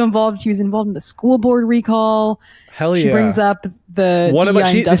also involved. He was involved in the school board recall. Hell yeah. She brings up the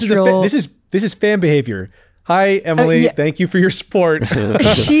DEI industrial. This is fan behavior. Hi, Emily. Thank you for your support.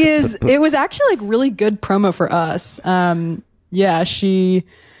 She is. It was actually really good promo for us. She,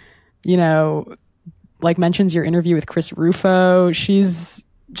 mentions your interview with Chris Rufo. She's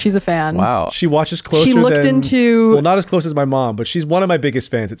a fan. Wow. She watches closer. She looked into, well, not as close as my mom, but she's one of my biggest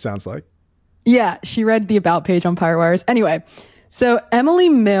fans, it sounds like. Yeah, she read the about page on Pirate Wires. Anyway, so Emily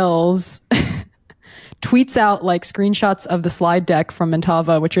Mills tweets out screenshots of the slide deck from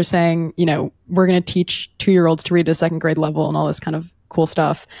Mentrava, which are saying, we're going to teach 2-year-olds to read at a 2nd grade level and all this kind of cool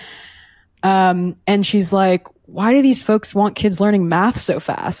stuff. And she's like, why do these folks want kids learning math so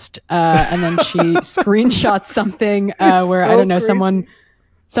fast? And then she screenshots something where, so I don't know, crazy.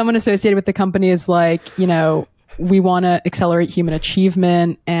 Someone associated with the company is we want to accelerate human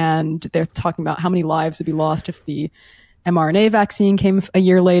achievement. And they're talking about how many lives would be lost if the mRNA vaccine came a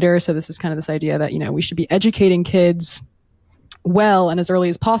year later. So this is kind of this idea that, we should be educating kids well and as early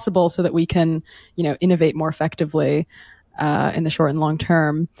as possible so that we can, innovate more effectively in the short and long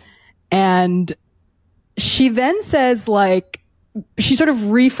term. And she then says, she sort of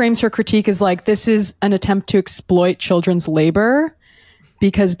reframes her critique as this is an attempt to exploit children's labor,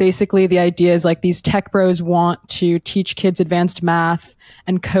 because basically the idea is these tech bros want to teach kids advanced math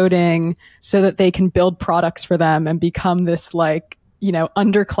and coding so that they can build products for them and become this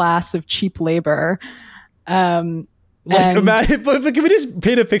underclass of cheap labor. Imagine, but can we just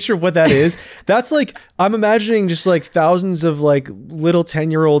paint a picture of what that is? That's I'm imagining just thousands of little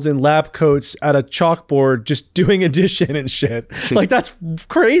 10-year-olds in lab coats at a chalkboard just doing addition and shit. That's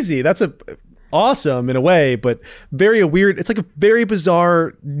crazy. That's awesome in a way, but very weird. It's a very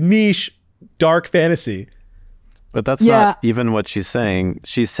bizarre, niche, dark fantasy. But that's not even what she's saying.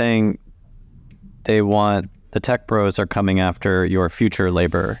 She's saying the tech bros are coming after your future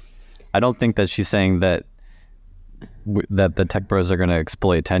labor. I don't think that she's saying that the tech bros are going to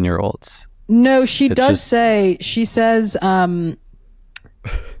exploit 10-year-olds. No, she says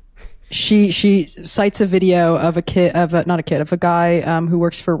she cites a video of a guy who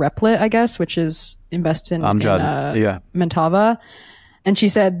works for Replit, I guess, which is invests in Mentrava. And she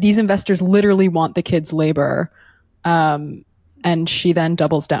said these investors literally want the kids' labor. And she then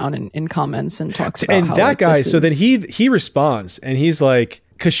doubles down in comments and talks about how that guy. So then he responds and he's like,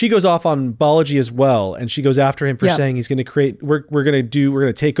 because she goes off on biology as well, and she goes after him for saying he's going to create. We're going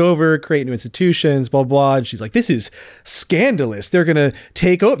to take over, create new institutions, blah blah. And she's like, this is scandalous. They're going to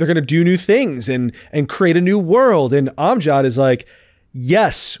take over. They're going to do new things and create a new world. And Amjad is like,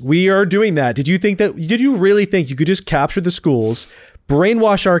 yes, we are doing that. Did you really think you could just capture the schools,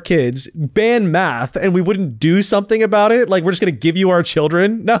 brainwash our kids, ban math, and we wouldn't do something about it? Like, we're just going to give you our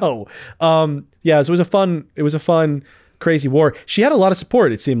children? No. So it was a fun, crazy war. She had a lot of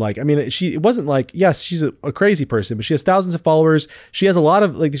support, it seemed like. I mean, it wasn't like, yes, she's a crazy person, but she has thousands of followers. She has a lot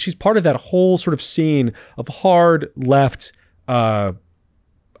of, like, she's part of that whole sort of scene of hard left, I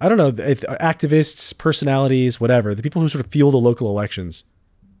don't know, activists, personalities, whatever, the people who sort of fuel the local elections.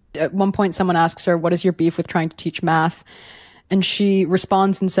 At one point, someone asks her, what is your beef with trying to teach math? And she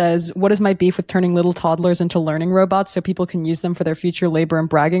responds and says, what is my beef with turning little toddlers into learning robots so people can use them for their future labor and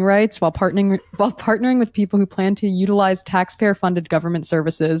bragging rights while partnering with people who plan to utilize taxpayer-funded government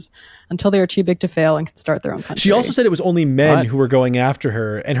services until they are too big to fail and can start their own country? She also said it was only men who were going after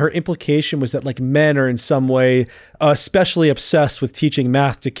her, and her implication was that like men are in some way especially obsessed with teaching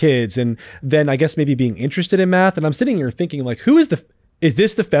math to kids, and then I guess maybe being interested in math. And I'm sitting here thinking, like, is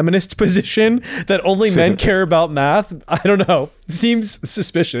this the feminist position that only men care about math? I don't know. Seems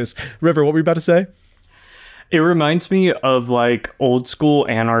suspicious. River, what were you about to say? It reminds me of like old school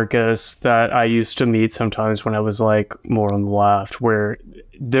anarchists that I used to meet sometimes when I was like more on the left, where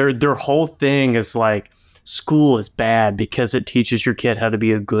their whole thing is like, school is bad because it teaches your kid how to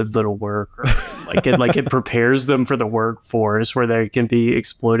be a good little worker. It prepares them for the workforce where they can be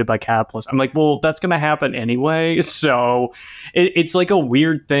exploited by capitalists. I'm like, well, that's going to happen anyway. So it's like a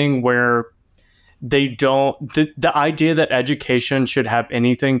weird thing where they don't, the idea that education should have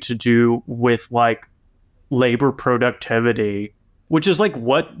anything to do with like labor productivity, which is like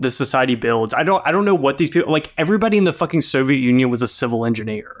what the society builds. I don't know what these people, like everybody in the fucking Soviet Union was a civil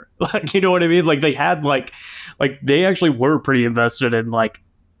engineer. Like, you know what I mean? Like they had like they actually were pretty invested in like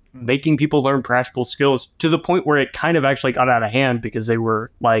making people learn practical skills to the point where it kind of actually got out of hand because they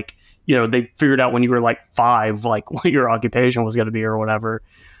were like, you know, they figured out when you were like 5, like what your occupation was going to be or whatever.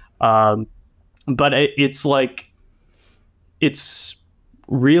 But it's like, it's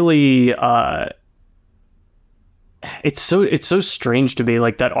really, it's so strange to me,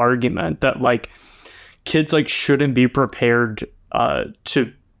 like that argument that like kids like shouldn't be prepared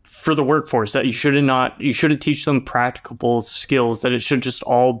for the workforce, that you shouldn't teach them practicable skills, that it should just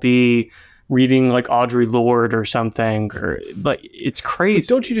all be reading like Audre Lorde or something, but it's crazy. But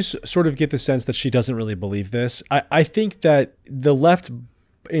don't you just sort of get the sense that she doesn't really believe this? I think that the left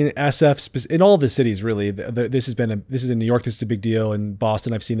in SF, in all the cities, really, this is in New York, this is a big deal. In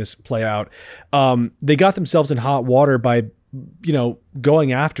Boston, I've seen this play out. They got themselves in hot water by, you know,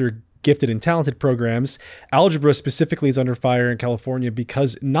 going after gifted and talented programs. Algebra specifically is under fire in California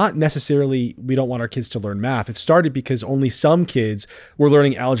because not necessarily we don't want our kids to learn math. It started because only some kids were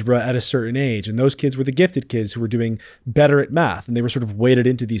learning algebra at a certain age, and those kids were the gifted kids who were doing better at math, and they were sort of weighted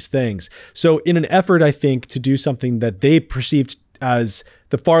into these things. So in an effort, I think, to do something that they perceived as,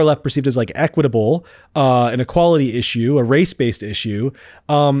 the far left perceived as like equitable, an equality issue, a race-based issue,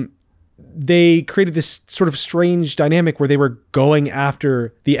 they created this sort of strange dynamic where they were going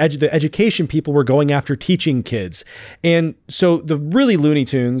after the education people were going after teaching kids. And so the really Looney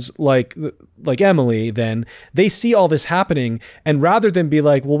Tunes, like Emily, then they see all this happening, and rather than be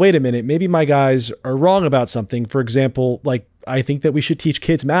like, well, wait a minute, maybe my guys are wrong about something. For example, like, I think that we should teach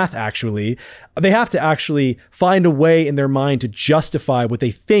kids math, actually. They have to actually find a way in their mind to justify what they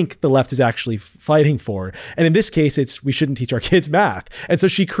think the left is actually fighting for. And in this case, it's we shouldn't teach our kids math. And so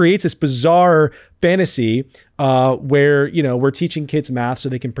she creates this bizarre fantasy where, you know, we're teaching kids math so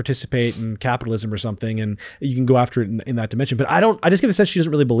they can participate in capitalism or something, and you can go after it in that dimension. But I just get the sense she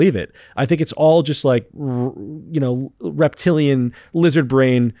doesn't really believe it. I think it's all just like, you know, reptilian lizard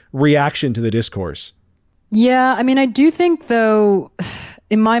brain reaction to the discourse. Yeah, I mean, I do think, though,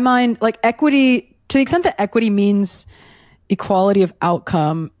 in my mind, like equity, to the extent that equity means equality of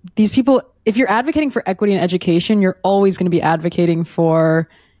outcome, these people, if you're advocating for equity in education, you're always going to be advocating for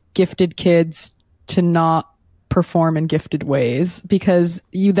gifted kids to not perform in gifted ways, because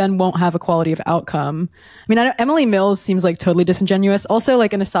you then won't have equality of outcome. I mean, Emily Mills seems like totally disingenuous. Also,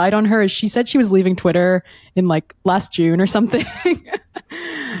 like an aside on her is she said she was leaving Twitter in like last June or something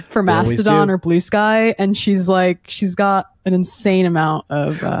for Mastodon or Blue Sky, and she's got an insane amount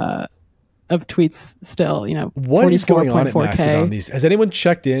of tweets still. You know, what is going on at Mastodon? Has anyone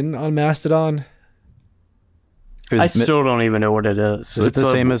checked in on Mastodon? I still don't even know what it is. Is it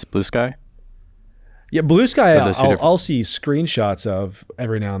the same as Blue Sky? Yeah, Blue Sky I'll see screenshots of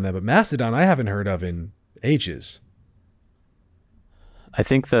every now and then, but Mastodon I haven't heard of in ages. I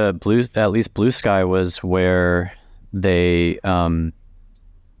think at least Blue Sky was where they uncovered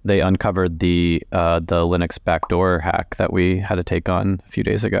the Linux backdoor hack that we had to take on a few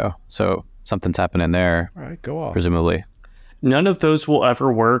days ago. So something's happening there. All right, go off. Presumably. None of those will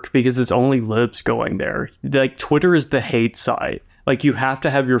ever work because it's only libs going there. Like, Twitter is the hate site. Like, you have to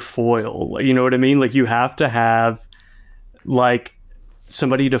have your foil. You know what I mean? Like, you have to have, like,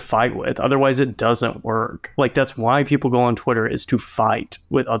 somebody to fight with. Otherwise, it doesn't work. Like, that's why people go on Twitter, is to fight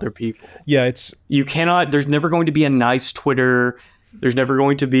with other people. Yeah, you cannot, there's never going to be a nice Twitter. There's never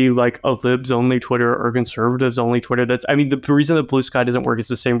going to be like a libs only Twitter or conservatives only Twitter. The reason that Blue Sky doesn't work is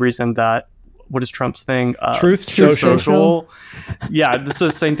the same reason that, what is Trump's thing? Truth Social. Yeah, this is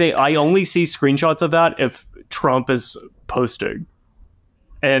the same thing. I only see screenshots of that if Trump is posting.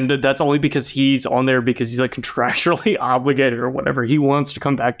 And that's only because he's on there because he's like contractually obligated or whatever. He wants to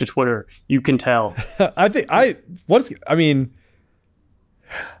come back to Twitter. You can tell. I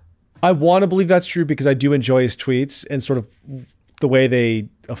want to believe that's true because I do enjoy his tweets and sort of the way they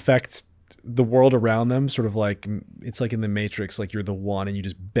affect the world around them. Sort of like, it's like in the Matrix, like you're the one and you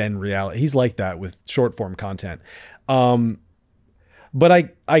just bend reality. He's like that with short form content. But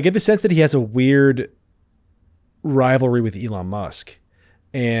I get the sense that he has a weird rivalry with Elon Musk.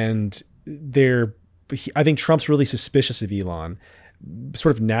 And I think Trump's really suspicious of Elon,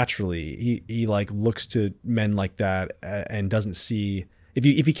 sort of naturally. He like looks to men like that and doesn't see, if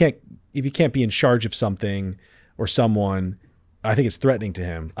you can't be in charge of something or someone, I think it's threatening to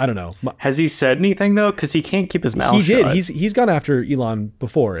him. I don't know. Has he said anything though? Because he can't keep his mouth shut. He's gone after Elon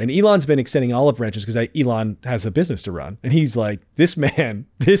before, and Elon's been extending olive branches because Elon has a business to run, and he's like, this man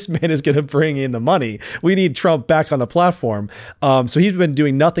is going to bring in the money. We need Trump back on the platform. So he's been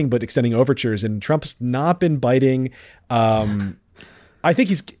doing nothing but extending overtures, and Trump's not been biting. I think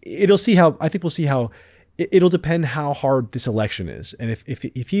we'll see how. It'll depend how hard this election is, and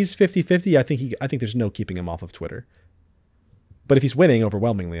if he's 50-50, I think there's no keeping him off of Twitter. But if he's winning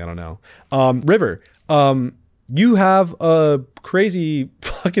overwhelmingly, I don't know. River, you have a crazy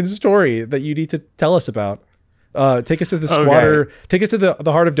fucking story that you need to tell us about. Take us to the squatter. Okay. Take us to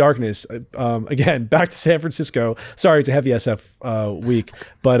the heart of darkness. Again, back to San Francisco. Sorry, it's a heavy SF week,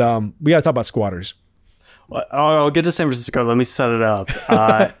 but we got to talk about squatters. Well, I'll get to San Francisco. Let me set it up.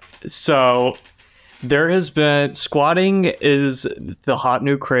 So there has been, squatting is the hot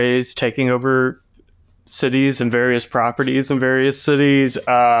new craze taking over cities and various properties in various cities.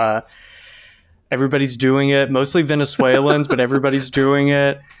 Everybody's doing it, mostly Venezuelans, but everybody's doing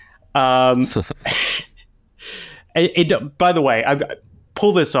it. By the way, I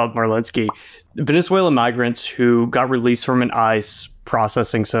pull this up, Marlinsky. Venezuelan migrants who got released from an ICE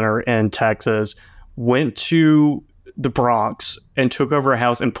processing center in Texas went to the Bronx and took over a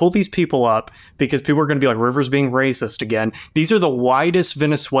house and pulled these people up because people are going to be like, River's being racist again. These are the whitest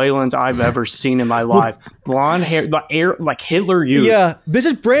Venezuelans I've ever seen in my life. Blonde hair, like Hitler youth. Yeah, this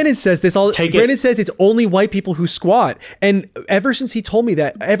is Brandon says this all. Brandon says it's only white people who squat, and ever since he told me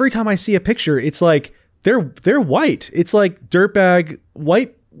that, every time I see a picture, it's like they're white. It's like dirtbag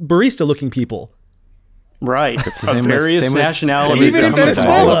white barista looking people. Right. It's of various nationalities. Even in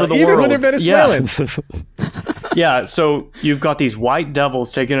Venezuela. Even when they're Venezuelan. Yeah. So you've got these white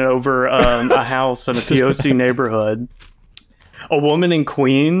devils taking over a house in a POC neighborhood. A woman in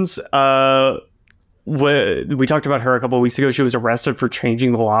Queens, we talked about her a couple of weeks ago. She was arrested for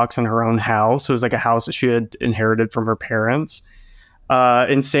changing the locks in her own house. It was like a house that she had inherited from her parents.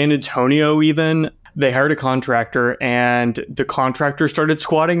 In San Antonio, even, they hired a contractor and the contractor started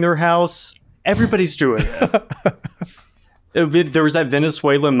squatting their house. Everybody's doing it. There was that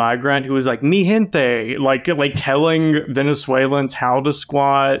Venezuelan migrant who was like, mi gente, like telling Venezuelans how to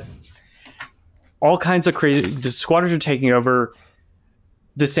squat. All kinds of crazy. The squatters are taking over.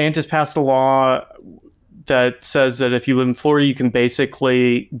 DeSantis passed a law that says that if you live in Florida, you can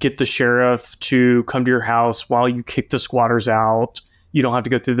basically get the sheriff to come to your house while you kick the squatters out. You don't have to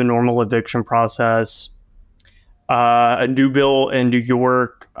go through the normal eviction process. A new bill in New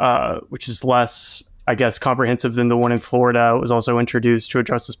York, which is less, I guess, comprehensive than the one in Florida, was also introduced to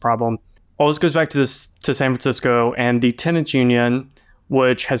address this problem. All this goes back to San Francisco and the tenants union,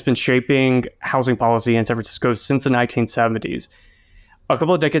 which has been shaping housing policy in San Francisco since the 1970s. A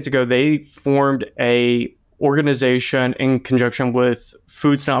couple of decades ago, they formed a organization in conjunction with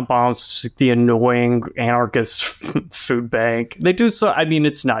Food Not Bombs, the annoying anarchist food bank. They do so. I mean,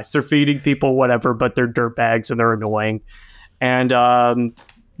 it's nice. They're feeding people, whatever, but they're dirtbags and they're annoying. And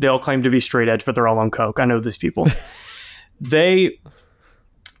they all claim to be straight edge, but they're all on coke. I know these people. They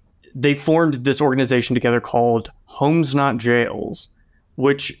formed this organization together called Homes Not Jails,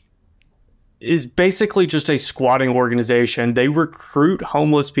 which is basically just a squatting organization. They recruit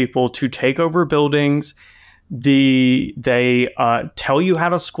homeless people to take over buildings. They tell you how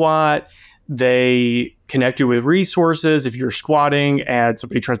to squat. They connect you with resources if you're squatting and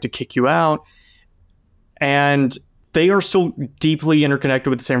somebody tries to kick you out. And they are still deeply interconnected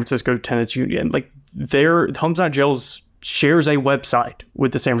with the San Francisco Tenants Union. Like, their Homes Not Jails shares a website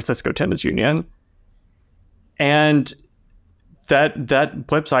with the San Francisco Tenants Union. And that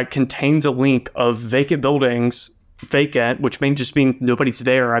website contains a link of vacant buildings, which may just mean nobody's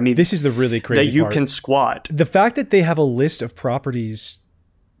there. I mean, this is the really crazy that you part. can squat. The fact that they have a list of properties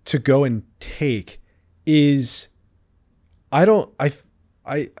to go and take is, I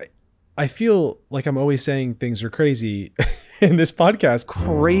feel like I'm always saying things are crazy in this podcast.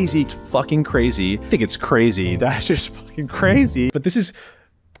 Crazy, fucking crazy. I think it's crazy. That's just fucking crazy. But this is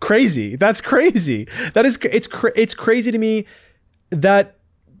crazy. That's crazy. It's crazy to me that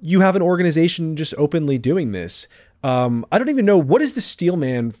you have an organization just openly doing this. I don't even know, what is the steel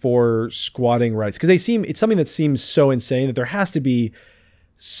man for squatting rights? Because it's something that seems so insane that there has to be,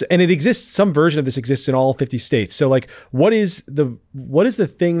 and it exists, some version of this exists in all 50 states. So like, what is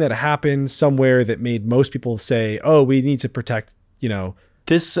the thing that happened somewhere that made most people say, oh, we need to protect,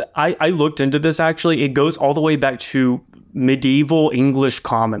 this, I looked into this actually. It goes all the way back to medieval English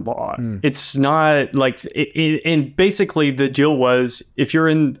common law. It's not like, and basically the deal was, if you're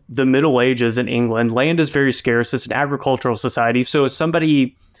in the Middle Ages in England, land is very scarce. It's an agricultural society. So if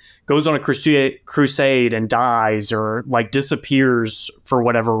somebody goes on a crusade and dies or like disappears for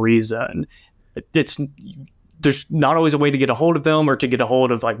whatever reason, there's not always a way to get a hold of them or to get a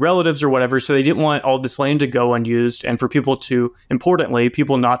hold of like relatives or whatever. So they didn't want all this land to go unused, and for people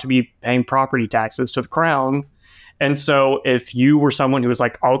not to be paying property taxes to the crown. And so if you were someone who was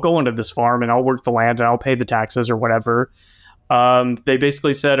like, I'll go into this farm and I'll work the land and I'll pay the taxes or whatever, they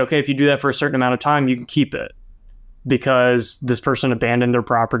basically said, okay, if you do that for a certain amount of time, you can keep it, because this person abandoned their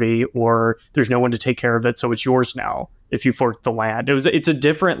property or there's no one to take care of it. So it's yours now if you fork the land. It's a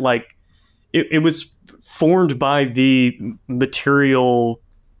different, like, it was formed by the material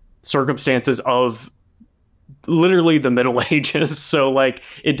circumstances of literally the Middle Ages. So like,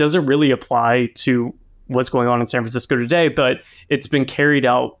 it doesn't really apply to what's going on in San Francisco today, but it's been carried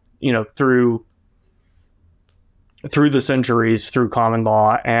out, through the centuries, through common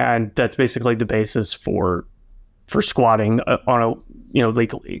law. And that's basically the basis for squatting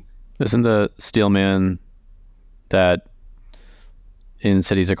legally. Isn't the steel man that in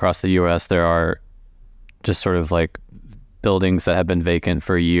cities across the US there are just sort of like buildings that have been vacant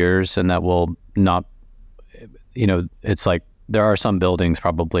for years and that will not, it's like there are some buildings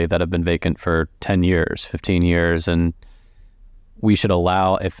probably that have been vacant for 10 years, 15 years, and we should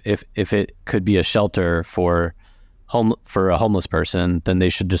allow, if it could be a shelter for a homeless person, then they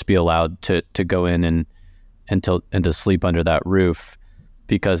should just be allowed to go in and to sleep under that roof,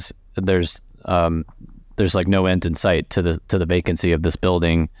 because there's like no end in sight to the vacancy of this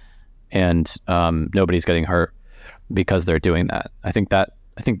building, and nobody's getting hurt because they're doing that.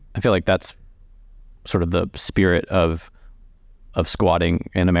 I feel like that's sort of the spirit of squatting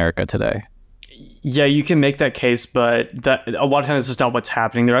in America today. Yeah, you can make that case, but that a lot of times it's not what's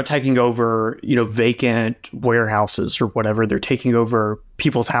happening. They're not taking over, vacant warehouses or whatever. They're taking over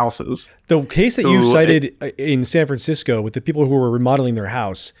people's houses. The case that you cited in San Francisco with the people who were remodeling their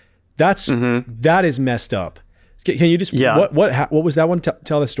house, that is messed up. Can you just, what was that one?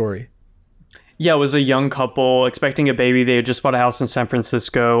 Tell the story. Yeah, it was a young couple expecting a baby. They had just bought a house in San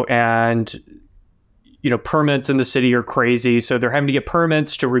Francisco, and permits in the city are crazy. So they're having to get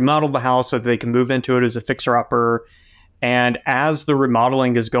permits to remodel the house so that they can move into it as a fixer-upper. And as the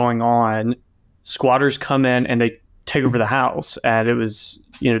remodeling is going on, squatters come in and they take over the house. And it was,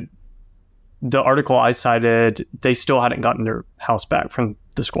 the article I cited, they still hadn't gotten their house back from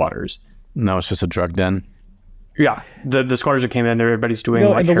the squatters. No, it's just a drug den. Yeah, the squatters that came in, everybody's doing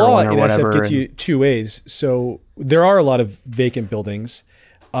and the heroin law or in whatever. SF gets you two ways. So there are a lot of vacant buildings.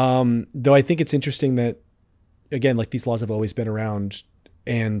 Though I think it's interesting that, again, like, these laws have always been around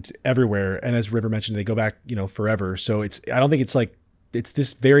and everywhere. And as River mentioned, they go back, forever. So I don't think it's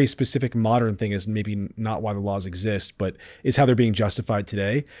this very specific modern thing is maybe not why the laws exist, but is how they're being justified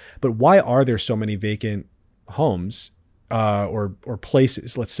today. But why are there so many vacant homes, or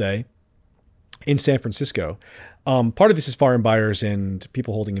places, let's say, in San Francisco? Part of this is foreign buyers and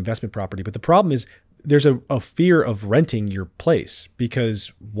people holding investment property. But the problem is, there's a fear of renting your place,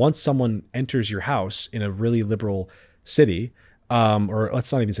 because once someone enters your house in a really liberal city, or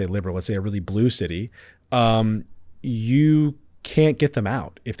let's not even say liberal, let's say a really blue city, you can't get them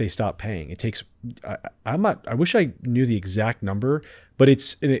out if they stop paying. It takes, I wish I knew the exact number, but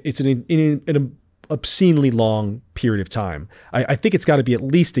it's an obscenely long period of time. I think it's got to be at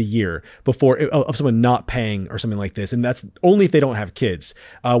least a year before of someone not paying or something like this. And that's only if they don't have kids.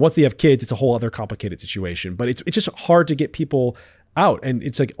 Once they have kids, it's a whole other complicated situation, but it's just hard to get people out. And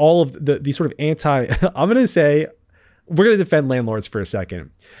it's like all of the sort of I'm going to say, we're going to defend landlords for a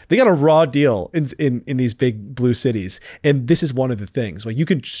second. They got a raw deal in these big blue cities. And this is one of the things. Like, you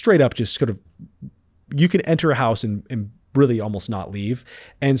can straight up just sort of, you can enter a house and really almost not leave.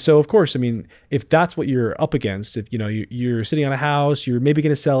 And so, of course, I mean, if that's what you're up against, if you're sitting on a house, you're maybe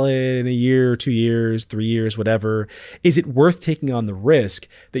going to sell it in a year, 2 years, 3 years, whatever, is it worth taking on the risk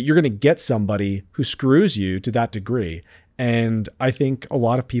that you're going to get somebody who screws you to that degree? And I think a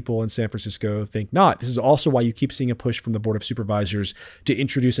lot of people in San Francisco think not. This is also why you keep seeing a push from the Board of Supervisors to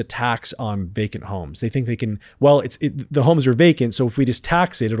introduce a tax on vacant homes. They think they can, well, the homes are vacant, so if we just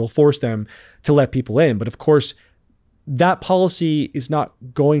tax it, it'll force them to let people in. But of course, that policy is not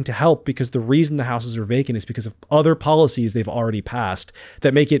going to help, because the reason the houses are vacant is because of other policies they've already passed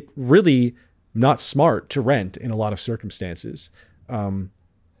that make it really not smart to rent in a lot of circumstances.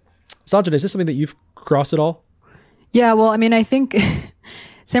 Sanjana, is this something that you've crossed at all? Yeah, well, I mean, I think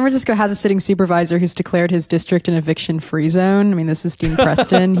San Francisco has a sitting supervisor who's declared his district an eviction-free zone. I mean, this is Dean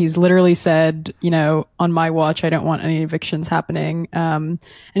Preston. He's literally said, on my watch, I don't want any evictions happening. And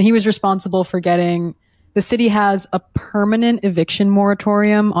he was responsible for the city has a permanent eviction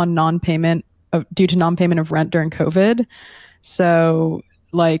moratorium on due to non-payment of rent during COVID. So,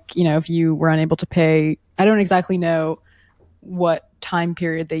 if you were unable to pay, I don't exactly know what time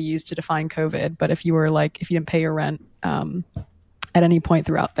period they used to define COVID, but if you didn't pay your rent at any point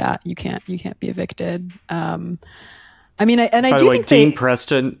throughout that, you can't be evicted. I mean, I do think Dean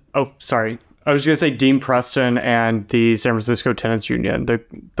Preston. Oh, sorry. I was going to say Dean Preston and the San Francisco Tenants Union, the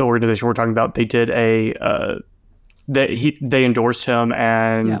organization we're talking about, they did they endorsed him,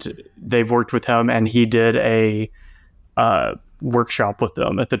 and they've worked with him, and he did a workshop with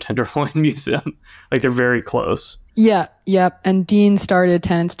them at the Tenderloin Museum. They're very close. Yeah. Yep. And Dean started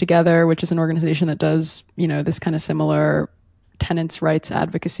Tenants Together, which is an organization that does, this kind of similar tenants' rights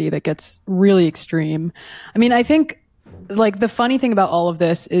advocacy that gets really extreme. I mean, I think the funny thing about all of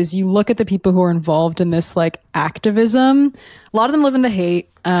this is you look at the people who are involved in this activism. A lot of them live in the hate.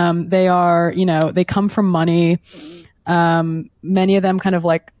 They are, they come from money. Many of them kind of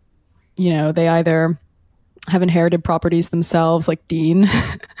they either have inherited properties themselves, like Dean,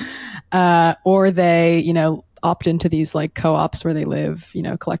 or they, opt into these co-ops where they live,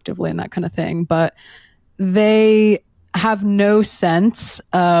 collectively and that kind of thing. But they have no sense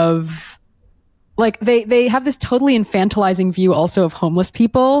of they have this totally infantilizing view also of homeless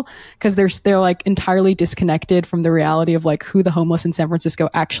people, because they're entirely disconnected from the reality of who the homeless in San Francisco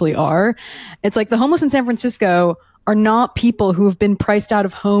actually are. It's the homeless in San Francisco are not people who have been priced out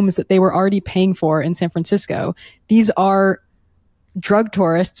of homes that they were already paying for in San Francisco. These are drug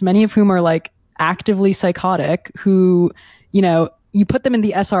tourists, many of whom are actively psychotic, who, you put them in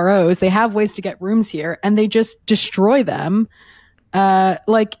the SROs, they have ways to get rooms here, and they just destroy them.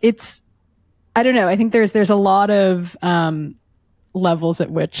 I don't know. I think there's a lot of levels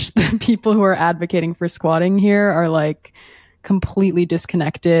at which the people who are advocating for squatting here are completely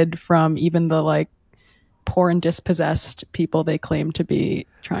disconnected from even the poor and dispossessed people they claim to be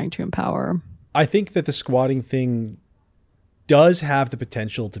trying to empower. I think that the squatting thing does have the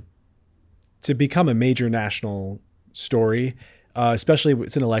potential to become a major national story. Especially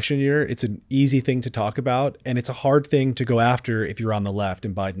it's an election year. It's an easy thing to talk about, and it's a hard thing to go after if you're on the left,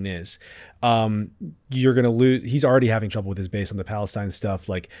 and Biden is. You're going to lose. He's already having trouble with his base on the Palestine stuff.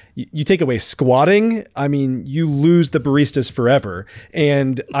 You take away squatting, I mean, you lose the baristas forever.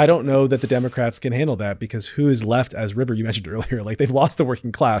 And I don't know that the Democrats can handle that, because who is left, as River, you mentioned earlier, they've lost the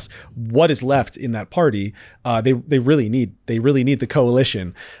working class. What is left in that party? They really need the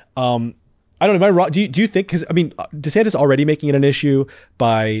coalition. I don't know. Am I wrong? Do you think, because I mean, DeSantis already making it an issue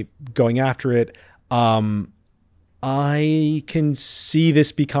by going after it. I can see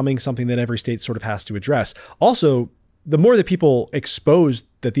this becoming something that every state sort of has to address. Also, the more that people expose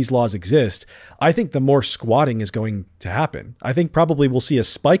that these laws exist, I think the more squatting is going to happen. I think probably we'll see a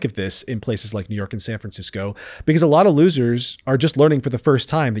spike of this in places like New York and San Francisco, because a lot of losers are just learning for the first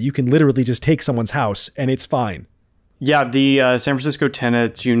time that you can literally just take someone's house and it's fine. Yeah, the San Francisco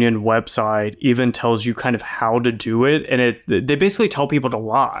Tenants Union website even tells you kind of how to do it. And they basically tell people to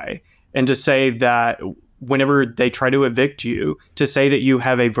lie and to say that whenever they try to evict you, to say that you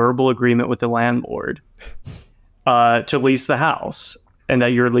have a verbal agreement with the landlord to lease the house and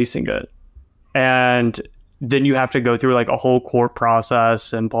that you're leasing it. And then you have to go through like a whole court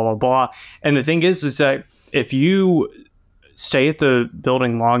process and blah, blah, blah. And the thing is that if you stay at the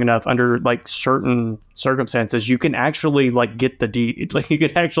building long enough under like certain circumstances, you can actually like get the deed. Like you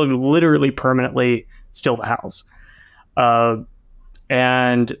could actually literally permanently steal the house.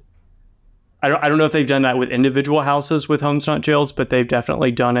 And I don't know if they've done that with individual houses with homes not jails, but they've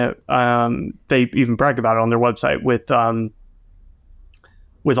definitely done it. They even brag about it on their website with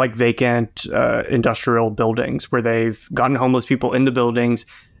like vacant industrial buildings where they've gotten homeless people in the buildings,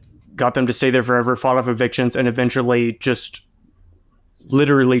 got them to stay there forever, fought off evictions, and eventually just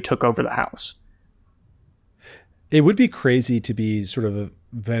literally took over the house. It would be crazy to be sort of a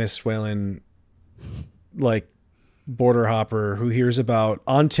Venezuelan, like, border hopper who hears about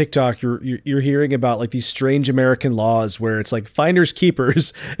on TikTok. You're hearing about like these strange American laws where it's like finders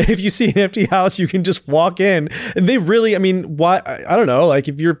keepers. If you see an empty house, you can just walk in. And they really, I mean, why? I don't know. Like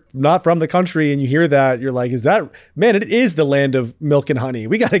if you're not from the country and you hear that, you're like, is that, man, it is the land of milk and honey.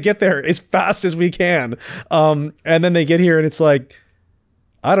 We got to get there as fast as we can. And then they get here and it's like,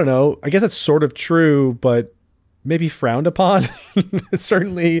 I don't know. I guess that's sort of true, but maybe frowned upon.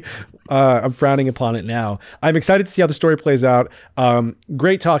 Certainly, I'm frowning upon it now. I'm excited to see how the story plays out.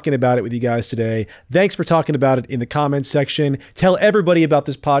 Great talking about it with you guys today. Thanks for talking about it in the comments section. Tell everybody about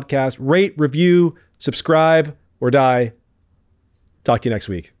this podcast. Rate, review, subscribe, or die. Talk to you next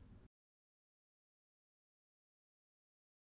week.